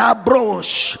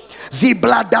 Zibladabrosh.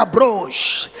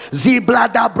 Zibladabrosh,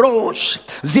 Zibladabrosh,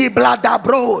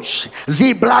 Zibladabrosh,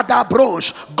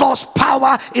 Zibladabrosh. God's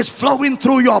power is flowing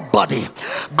through your body.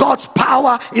 God's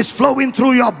power is flowing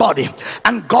through your body.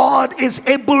 And God is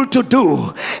able to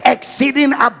do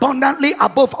exceeding abundantly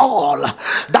above all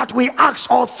that we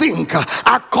ask or think,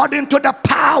 according to the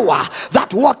power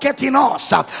that worketh in us.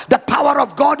 The power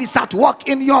of God is at work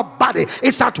in your body.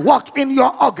 It's at work in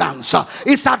your organs.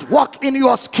 It's at work in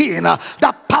your skin.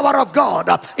 The power of God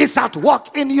is at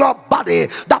work in your body.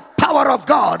 The power of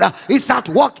God is at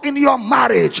work in your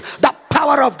marriage. The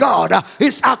power of God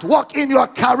is at work in your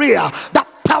career. The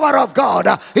power of God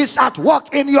is at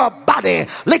work in your body. In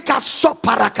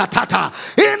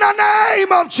the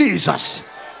name of Jesus.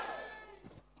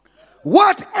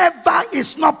 Whatever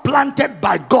is not planted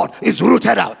by God is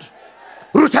rooted out.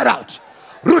 Rooted out.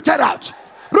 Rooted out.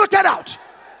 Rooted out.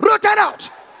 Rooted out.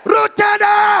 Rooted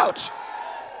out.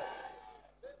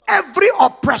 Every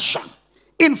oppression,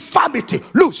 infirmity,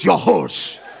 lose your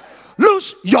holds.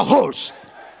 Lose your holds.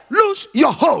 Lose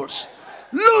your holds.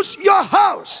 Lose your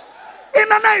holds. In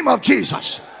the name of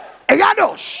Jesus.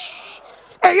 Eyadosh.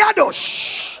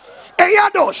 Eyadosh.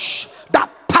 Eyadosh. The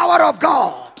power of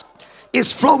God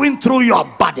is flowing through your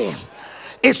body.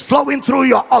 It's flowing through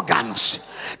your organs.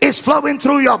 It's flowing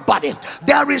through your body.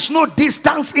 There is no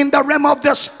distance in the realm of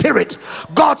the spirit.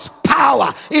 God's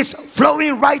power is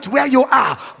flowing right where you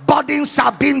are. Burdens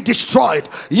are being destroyed.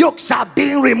 Yokes are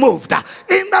being removed.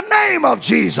 In the name of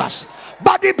Jesus.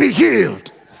 Body be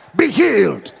healed. Be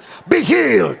healed. Be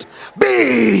healed.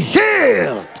 Be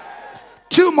healed.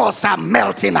 Tumors are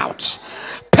melting out.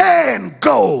 Pain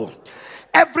go.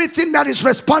 Everything that is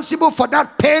responsible for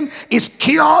that pain is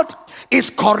cured, is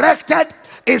corrected,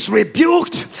 is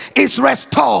rebuked, is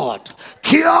restored.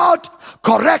 Cured,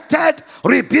 corrected,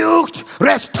 rebuked,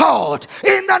 restored.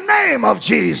 In the name of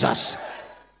Jesus.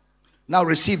 Now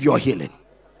receive your healing.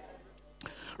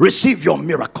 Receive your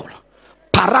miracle.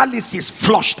 Paralysis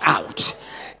flushed out.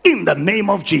 In the name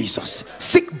of Jesus.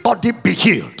 Sick body be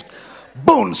healed.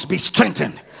 Bones be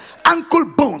strengthened. Ankle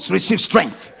bones receive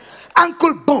strength.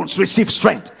 Ankle bones receive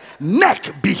strength.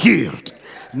 Neck be healed.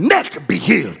 Neck be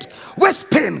healed. Waist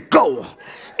pain go.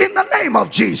 In the name of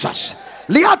Jesus.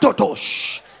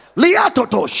 Liatotosh.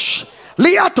 Liatotosh.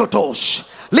 Liatotosh.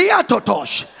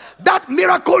 Liatotosh. That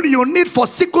miracle you need for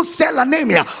sickle cell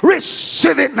anemia,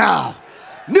 receive it now.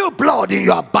 New blood in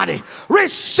your body,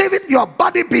 receive it. Your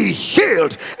body be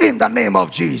healed in the name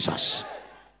of Jesus.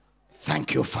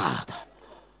 Thank you, Father.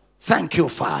 Thank you,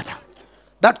 Father.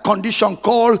 That condition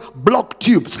called blocked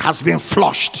tubes has been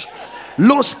flushed.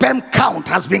 Low sperm count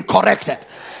has been corrected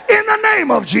in the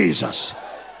name of Jesus.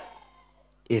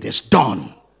 It is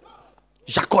done.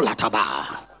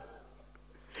 Jacolataba.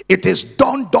 It is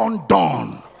done.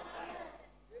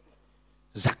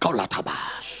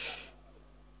 Zakolatabash.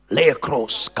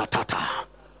 Leekros katata.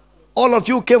 All of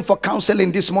you came for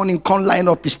counseling this morning. Come line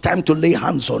up. It's time to lay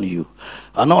hands on you.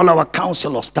 And all our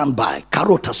counselors stand by.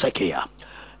 Karota Sekeya.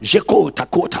 Jeko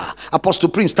Takota. Apostle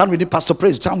Prince, stand with me. Pastor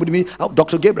Praise, stand with me.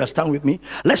 Dr. Gabriel, stand with me.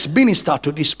 Let's minister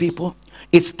to these people.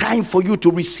 It's time for you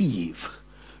to receive.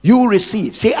 You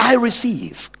receive. Say, I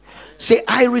receive. Say,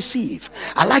 I receive.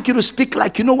 I like you to speak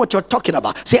like you know what you're talking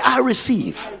about. Say, I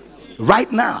receive. Right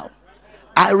now.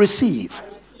 I receive.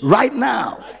 Right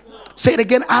now. Say it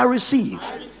again. I receive.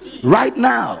 Right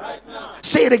now.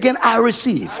 Say it again. I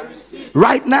receive.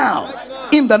 Right now.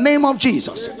 In the name of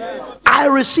Jesus. I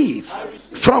receive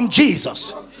from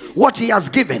Jesus what he has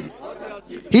given.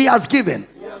 He has given.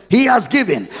 He has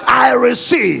given. I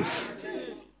receive.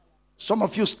 Some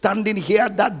of you standing here,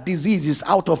 that disease is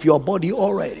out of your body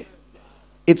already.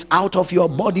 It's out of your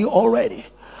body already.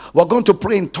 We're going to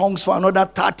pray in tongues for another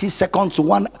 30 seconds to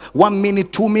 1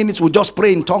 minute, 2 minutes. We'll just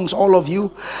pray in tongues, all of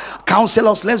you.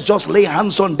 Counselors, let's just lay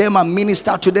hands on them and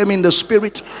minister to them in the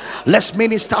spirit. Let's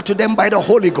minister to them by the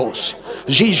Holy Ghost.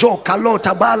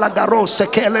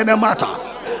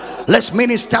 Let's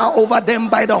minister over them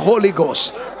by the Holy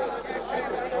Ghost.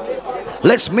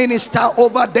 Let's minister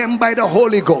over them by the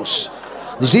Holy Ghost.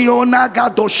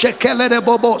 Zionaga do shekele de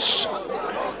bobos.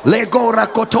 Lego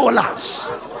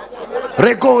rakotolas.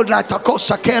 Regola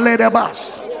takosa kele de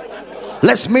bas.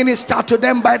 Let's minister to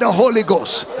them by the Holy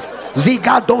Ghost.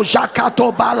 Zigado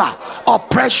jakato bala.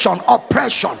 Oppression,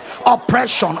 oppression,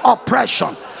 oppression,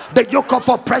 oppression. The yoke of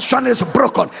oppression is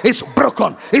broken. It's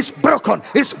broken. It's broken.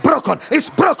 It's broken. It's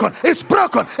broken. It's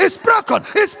broken. It's broken.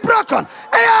 It's broken.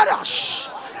 Eadash.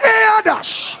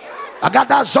 Eadash.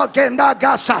 Agada zogenda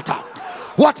gasata.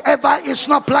 Whatever is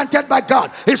not planted by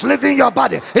God is leaving your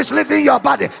body. It's leaving your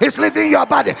body. It's leaving your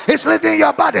body. It's leaving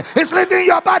your body. It's leaving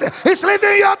your body. It's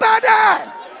leaving your body.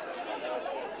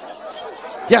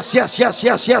 Yes, yes, yes,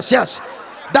 yes, yes, yes.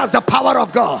 That's the power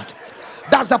of God.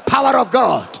 That's the power of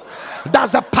God.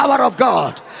 That's the power of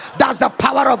God. That's the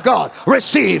power of God.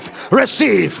 Receive,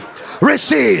 receive,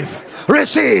 receive,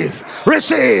 receive,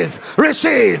 receive,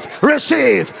 receive,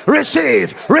 receive,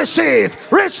 receive,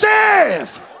 receive,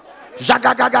 receive.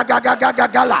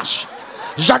 Jagagagagagagagalash.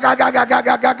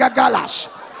 Jagagagagagagagalash.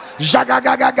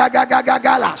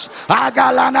 Jagagagagagagalash.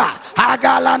 Agalana,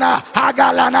 agalana,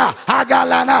 agalana,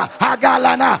 agalana,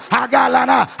 agalana,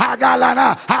 agalana,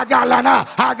 agalana, agalana,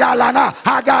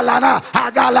 agalana, agalana,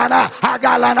 agalana,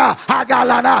 agalana,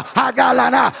 agalana,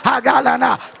 agalana,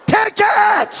 agalana. Take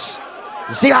it.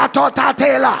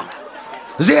 Ziatotatela.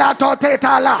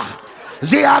 Ziatotetala.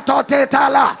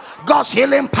 Ziatotetala. God's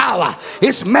healing power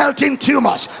is melting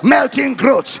tumors, melting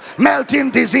growths, melting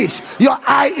disease. Your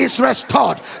eye is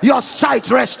restored, your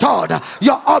sight restored,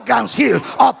 your organs healed.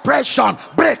 Oppression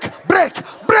break, break,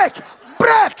 break,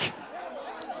 break.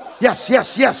 Yes,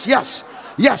 yes, yes, yes,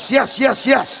 yes, yes, yes,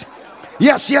 yes,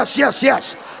 yes, yes, yes,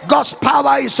 yes. God's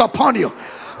power is upon you.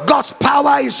 God's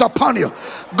power is upon you.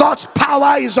 God's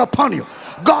power is upon you.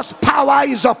 God's power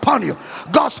is upon you.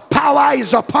 God's power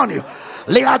is upon you.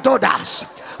 Leadodas.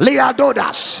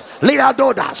 Leadodas,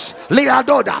 Leadodas,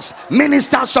 Leadodas,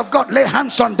 ministers of God, lay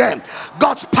hands on them.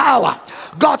 God's power,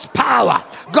 God's power,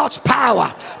 God's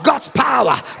power, God's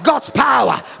power, God's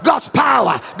power, God's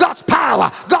power, God's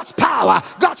power, God's power,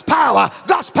 God's power,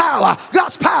 God's power,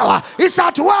 God's power is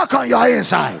at work on your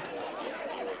inside.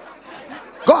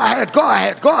 Go ahead, go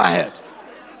ahead, go ahead.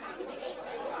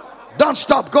 Don't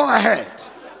stop, go ahead.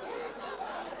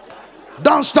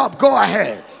 Don't stop, go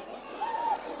ahead.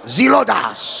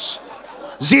 Zilodas,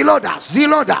 Zilodas,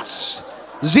 Zilodas,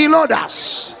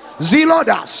 Zilodas,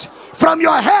 Zilodas, from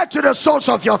your head to the soles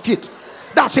of your feet.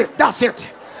 That's it, that's it,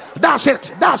 that's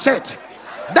it, that's it,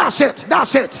 that's it,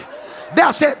 that's it,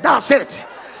 that's it, that's it.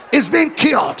 It's being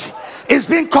cured, it's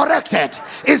being corrected,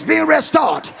 it's being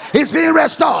restored, it's being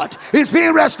restored, it's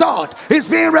being restored, it's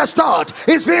being restored,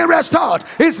 it's being restored,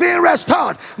 it's being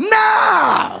restored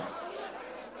now.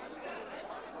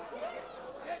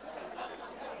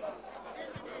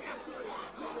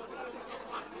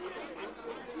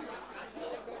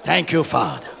 Thank you,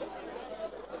 Father.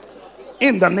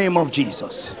 In the name of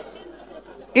Jesus.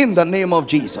 In the name of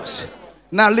Jesus.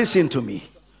 Now listen to me.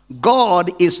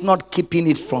 God is not keeping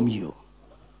it from you.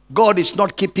 God is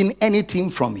not keeping anything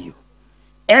from you.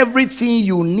 Everything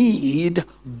you need,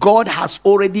 God has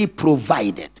already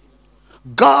provided.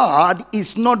 God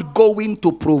is not going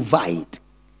to provide.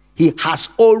 He has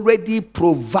already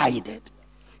provided.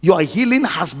 Your healing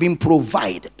has been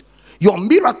provided. Your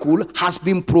miracle has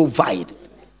been provided.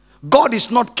 God is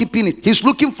not keeping it. He's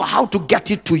looking for how to get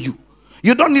it to you.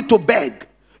 You don't need to beg.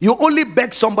 You only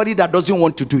beg somebody that doesn't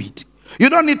want to do it.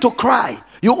 You don't need to cry.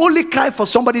 You only cry for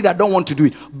somebody that don't want to do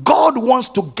it. God wants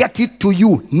to get it to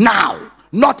you now,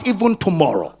 not even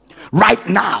tomorrow. Right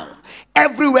now.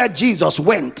 Everywhere Jesus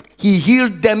went, he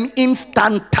healed them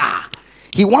instanta.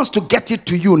 He wants to get it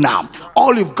to you now.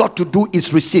 All you've got to do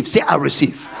is receive. Say, I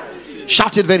receive.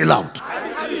 Shout it very loud.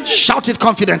 Shout it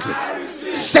confidently.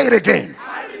 Say it again.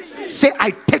 Say,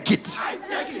 I take it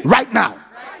right now.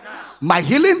 My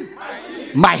healing,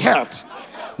 my health,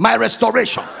 my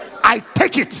restoration. I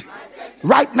take it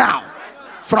right now.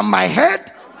 From my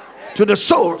head to the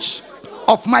soles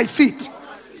of my feet.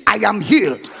 I am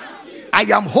healed. I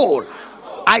am whole.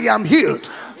 I am healed.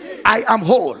 I am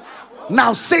whole.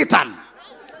 Now Satan,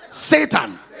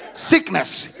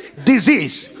 sickness,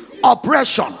 disease,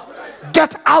 oppression,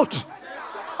 get out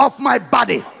of my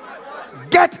body.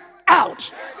 Get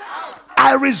out.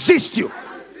 I resist you.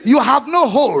 You have no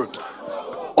hold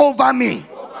over me.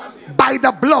 By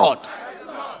the blood,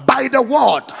 by the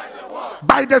word,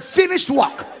 by the finished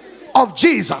work of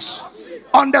Jesus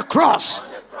on the cross,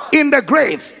 in the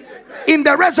grave, in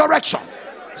the resurrection.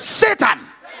 Satan,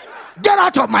 get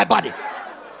out of my body.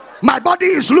 My body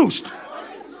is loosed.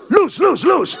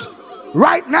 Loosed.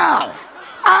 Right now,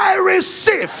 I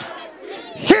receive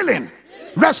healing,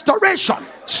 restoration,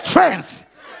 strength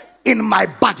in my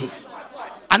body.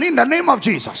 And in the name of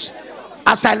Jesus,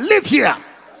 as I live here,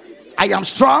 I am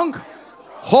strong,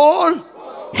 whole,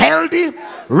 healthy,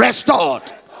 restored.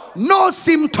 No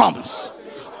symptoms.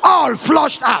 All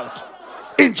flushed out.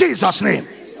 In Jesus' name.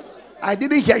 I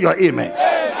didn't hear your amen.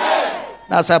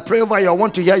 Now, as I pray over you, I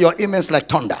want to hear your amens like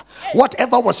thunder.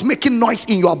 Whatever was making noise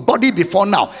in your body before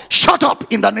now, shut up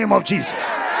in the name of Jesus.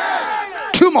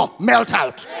 Tumor, melt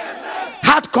out.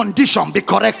 Heart condition, be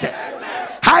corrected.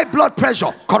 High blood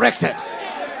pressure, corrected.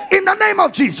 In the name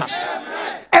of Jesus.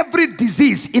 Every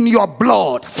disease in your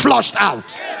blood, flushed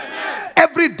out.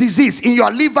 Every disease in your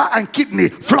liver and kidney,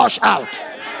 flush out.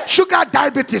 Sugar,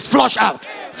 diabetes, flush out.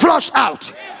 Flush out.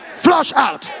 Flush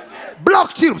out.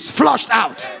 Block tubes, flushed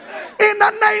out. In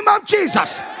the name of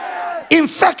Jesus.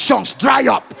 Infections, dry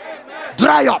up.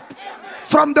 Dry up.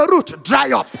 From the root,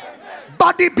 dry up.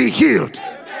 Body, be healed.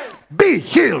 Be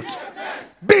healed.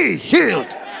 Be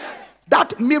healed.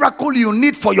 That miracle you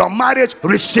need for your marriage,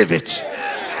 receive it.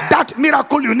 That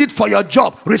miracle you need for your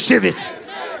job, receive it.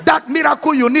 That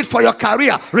miracle you need for your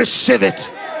career, receive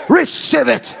it. Receive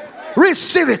it.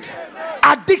 Receive it.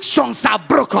 Addictions are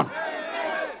broken.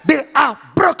 They are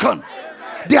broken.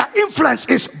 Their influence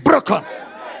is broken.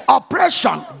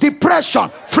 Oppression, depression,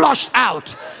 flushed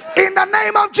out. In the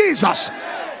name of Jesus,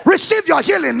 receive your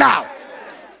healing now.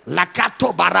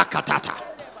 Lakato barakatata.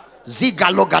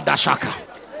 Zigalogadashaka.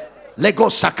 Lego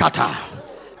sakata.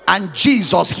 And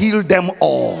Jesus healed them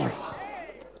all.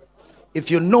 If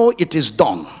you know it is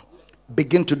done,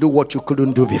 begin to do what you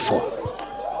couldn't do before.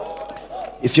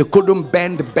 If you couldn't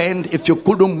bend. If you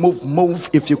couldn't move.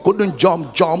 If you couldn't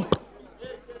jump.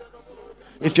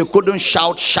 If you couldn't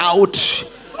shout.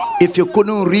 If you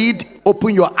couldn't read,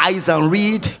 open your eyes and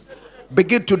read.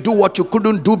 Begin to do what you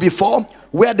couldn't do before.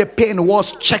 Where the pain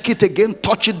was, check it again,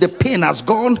 touch it, the pain has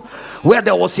gone. Where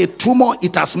there was a tumor,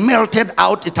 it has melted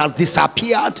out, it has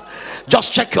disappeared.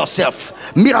 Just check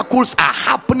yourself. Miracles are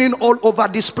happening all over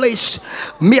this place.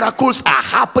 Miracles are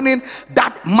happening.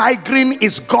 That migraine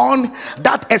is gone.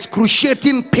 That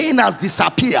excruciating pain has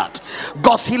disappeared.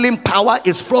 God's healing power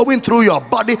is flowing through your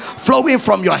body, flowing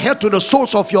from your head to the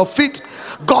soles of your feet.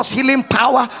 God's healing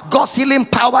power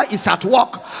is at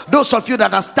work. Those of you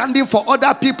that are standing for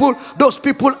other people, those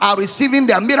people are receiving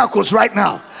their miracles right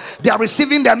now. They are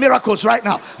receiving their miracles right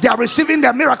now. They are receiving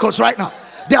their miracles right now.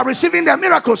 They are receiving their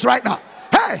miracles right now.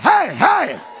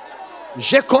 Hey.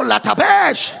 Jeko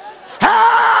latabesh.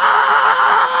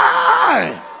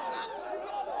 Hey.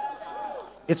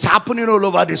 It's happening all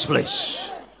over this place.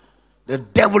 The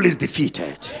devil is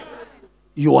defeated.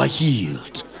 You are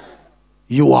healed.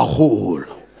 You are whole.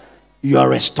 You are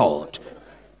restored.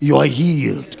 You are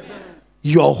healed.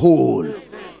 You are whole.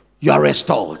 You are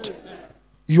restored.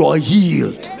 You are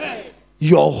healed.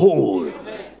 You are whole.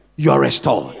 You are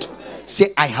restored.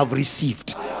 Say, I have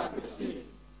received.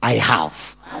 I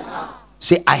have.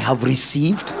 Say, I have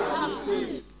received.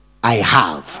 I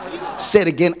have. Say it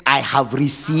again. I have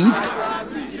received.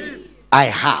 I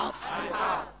have.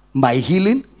 My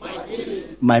healing.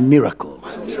 My miracle.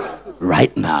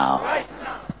 Right now.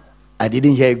 I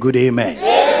didn't hear a good amen.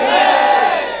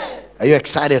 Are you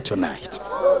excited tonight?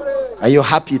 Are you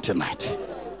happy tonight?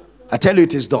 I tell you,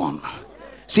 it is done.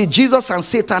 See, Jesus and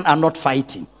Satan are not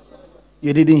fighting.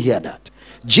 You didn't hear that.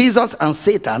 Jesus and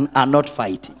Satan are not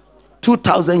fighting.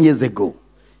 2,000 years ago,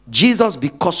 Jesus,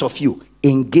 because of you,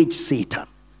 engaged Satan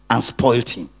and spoiled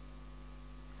him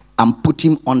and put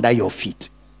him under your feet.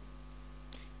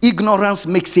 Ignorance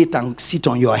makes Satan sit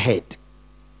on your head.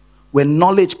 When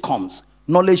knowledge comes,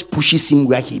 knowledge pushes him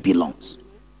where he belongs.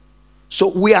 So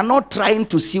we are not trying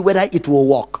to see whether it will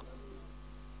work.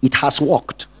 It has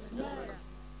worked.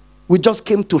 We just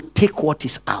came to take what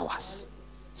is ours.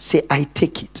 Say, I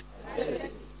take it.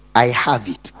 I have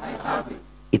it.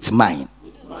 It's mine.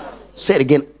 Say it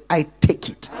again. I take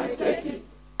it.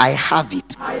 I have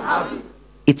it.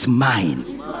 It's mine.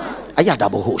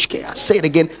 Say it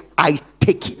again. I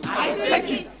take it.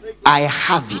 I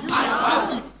have it.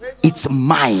 It's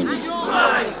mine.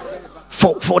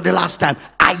 For the last time,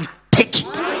 I take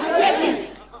it.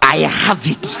 I have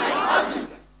it.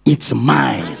 It's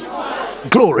mine.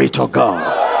 Glory to God.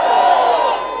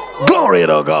 Glory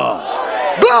to God.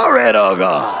 Glory to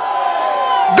God.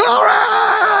 Glory.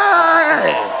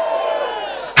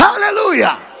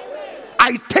 Hallelujah.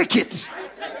 I take it.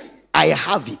 I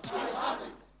have it.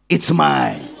 It's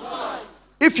mine.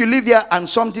 If you live here and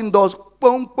something does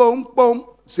boom, boom, boom,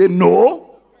 say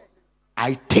no.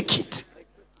 I take it.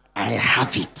 I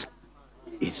have it.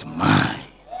 It's mine.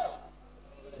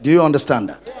 Do you understand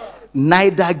that?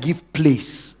 Neither give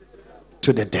place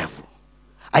to the devil.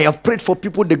 I have prayed for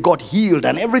people, they got healed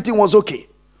and everything was okay.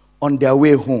 On their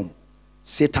way home,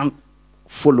 Satan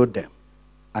followed them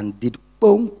and did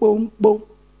boom, boom, boom.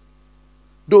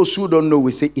 Those who don't know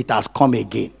will say it has come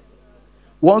again.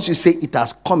 Once you say it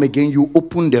has come again, you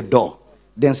open the door,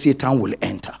 then Satan will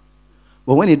enter.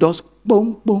 But when he does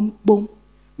boom, boom, boom,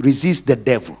 resist the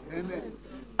devil. Amen.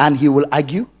 And he will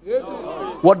argue. Amen.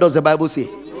 What does the Bible say?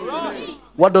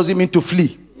 What does it mean to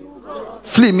flee?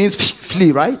 Flee means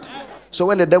flee, right? So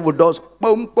when the devil does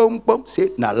boom, boom, boom, say,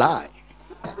 nah, lie.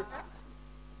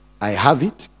 I have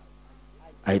it.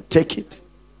 I take it.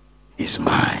 It's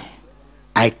mine.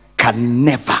 I can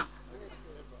never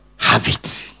have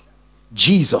it.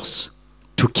 Jesus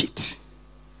took it.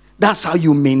 That's how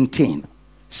you maintain.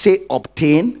 Say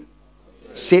obtain.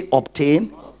 Say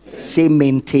obtain. Say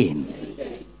maintain.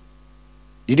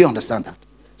 Did you understand that?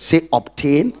 Say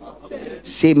obtain.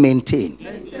 Say maintain.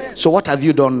 So what have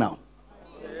you done now?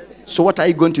 So what are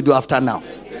you going to do after now?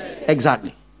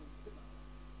 Exactly.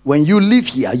 When you live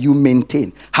here, you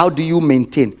maintain. How do you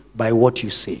maintain? By what you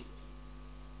say.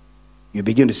 You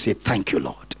begin to say, thank you,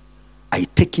 Lord. I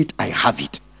take it, I have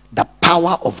it. The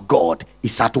power of God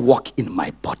is at work in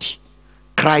my body.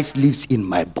 Christ lives in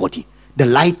my body. The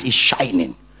light is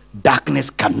shining. Darkness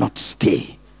cannot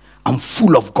stay. I'm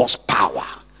full of God's power.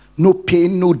 No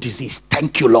pain, no disease.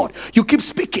 Thank you, Lord. You keep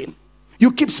speaking.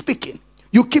 You keep speaking.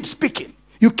 You keep speaking.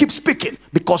 You keep speaking.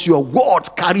 Because your words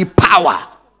carry power.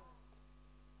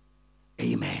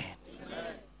 Amen.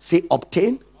 Amen. Say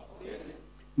obtain.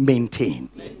 Maintain.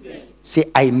 Say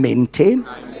I maintain,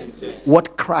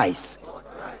 what Christ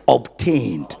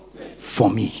obtained for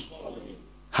me.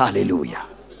 Hallelujah.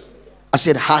 I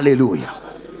said hallelujah.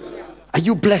 Are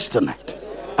you blessed tonight?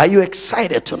 Are you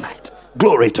excited tonight?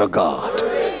 Glory to God.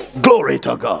 Glory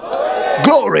to God.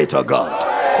 Glory to God.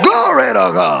 Glory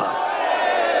to God.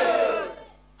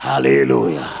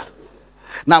 Hallelujah.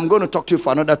 Now I'm going to talk to you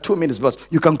for another 2 minutes, but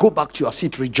you can go back to your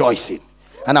seat rejoicing.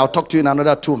 And I'll talk to you in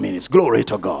another 2 minutes. Glory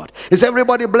to God. Is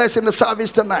everybody blessed in the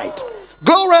service tonight?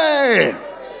 Glory.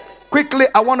 Quickly,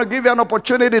 I want to give you an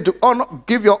opportunity to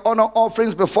give your honor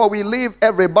offerings before we leave.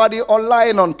 Everybody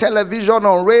online, on television,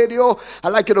 on radio,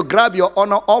 I'd like you to grab your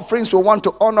honor offerings. We want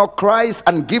to honor Christ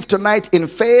and give tonight in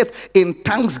faith, in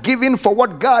thanksgiving for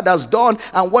what God has done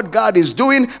and what God is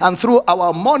doing. And through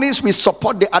our monies, we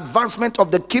support the advancement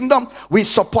of the kingdom. We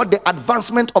support the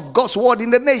advancement of God's word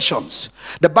in the nations.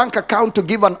 The bank account to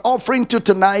give an offering to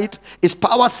tonight is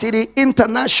Power City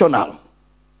International.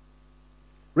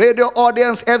 Radio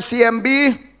audience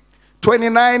FCMB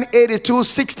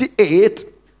 298268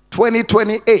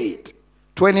 2028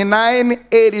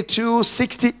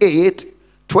 298268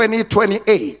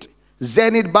 2028.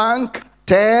 Zenith Bank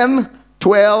 10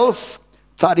 12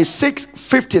 36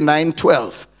 59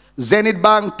 12. Zenith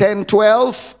Bank 10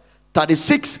 12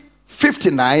 36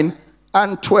 59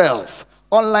 and 12.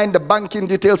 Online, the banking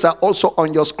details are also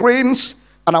on your screens.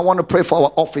 and I want to pray for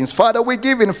our offerings. Father, we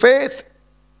give in faith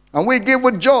and we give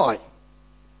with joy.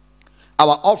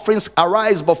 Our offerings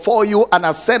arise before you and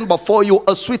ascend before you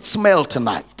a sweet smell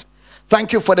tonight.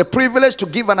 Thank you for the privilege to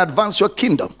give and advance your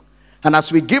kingdom. And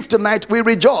as we give tonight, we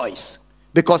rejoice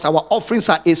because our offerings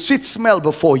are a sweet smell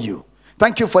before you.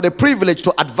 Thank you for the privilege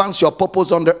to advance your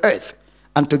purpose on the earth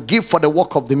and to give for the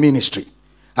work of the ministry.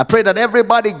 I pray that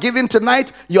everybody giving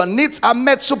tonight, your needs are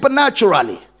met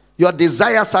supernaturally. Your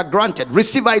desires are granted.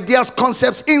 Receive ideas,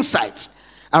 concepts, insights,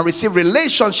 and receive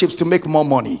relationships to make more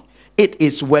money. It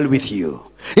is well with you.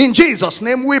 In Jesus'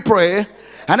 name we pray.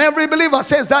 And every believer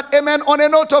says that amen on a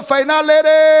note of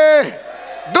finality.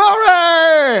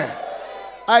 Glory!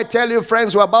 I tell you,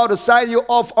 friends, we're about to sign you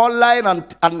off online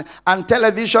and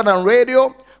television and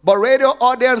radio. But radio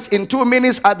audience, in 2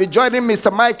 minutes, I'll be joining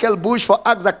Mr. Michael Bush for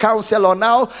Ask the Counselor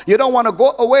Now. You don't want to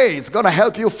go away. It's going to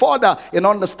help you further in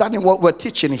understanding what we're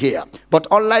teaching here. But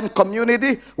online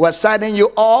community, we're signing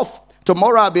you off.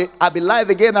 Tomorrow I'll be live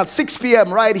again at 6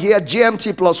 p.m. right here,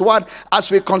 GMT +1,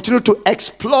 as we continue to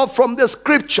explore from the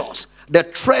scriptures the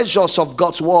treasures of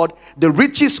God's word, the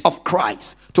riches of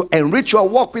Christ, to enrich your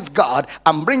walk with God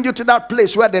and bring you to that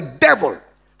place where the devil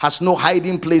has no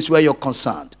hiding place where you're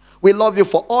concerned. We love you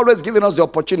for always giving us the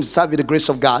opportunity to serve you the grace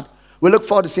of God. We look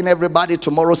forward to seeing everybody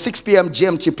tomorrow, 6 p.m.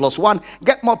 GMT +1.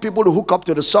 Get more people to hook up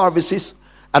to the services.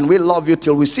 And we love you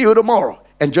till we see you tomorrow.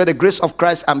 Enjoy the grace of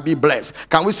Christ and be blessed.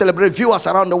 Can we celebrate viewers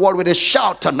around the world with a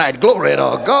shout tonight? Glory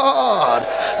to God.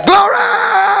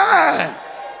 Glory.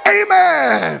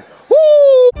 Amen. Woo.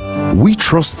 We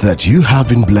trust that you have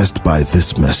been blessed by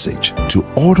this message. To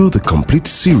order the complete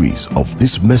series of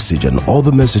this message and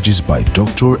other messages by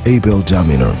Dr. Abel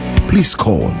Damina, please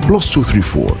call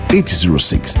 +234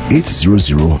 806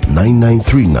 800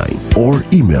 9939 or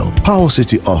email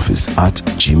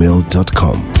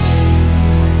powercityoffice@gmail.com.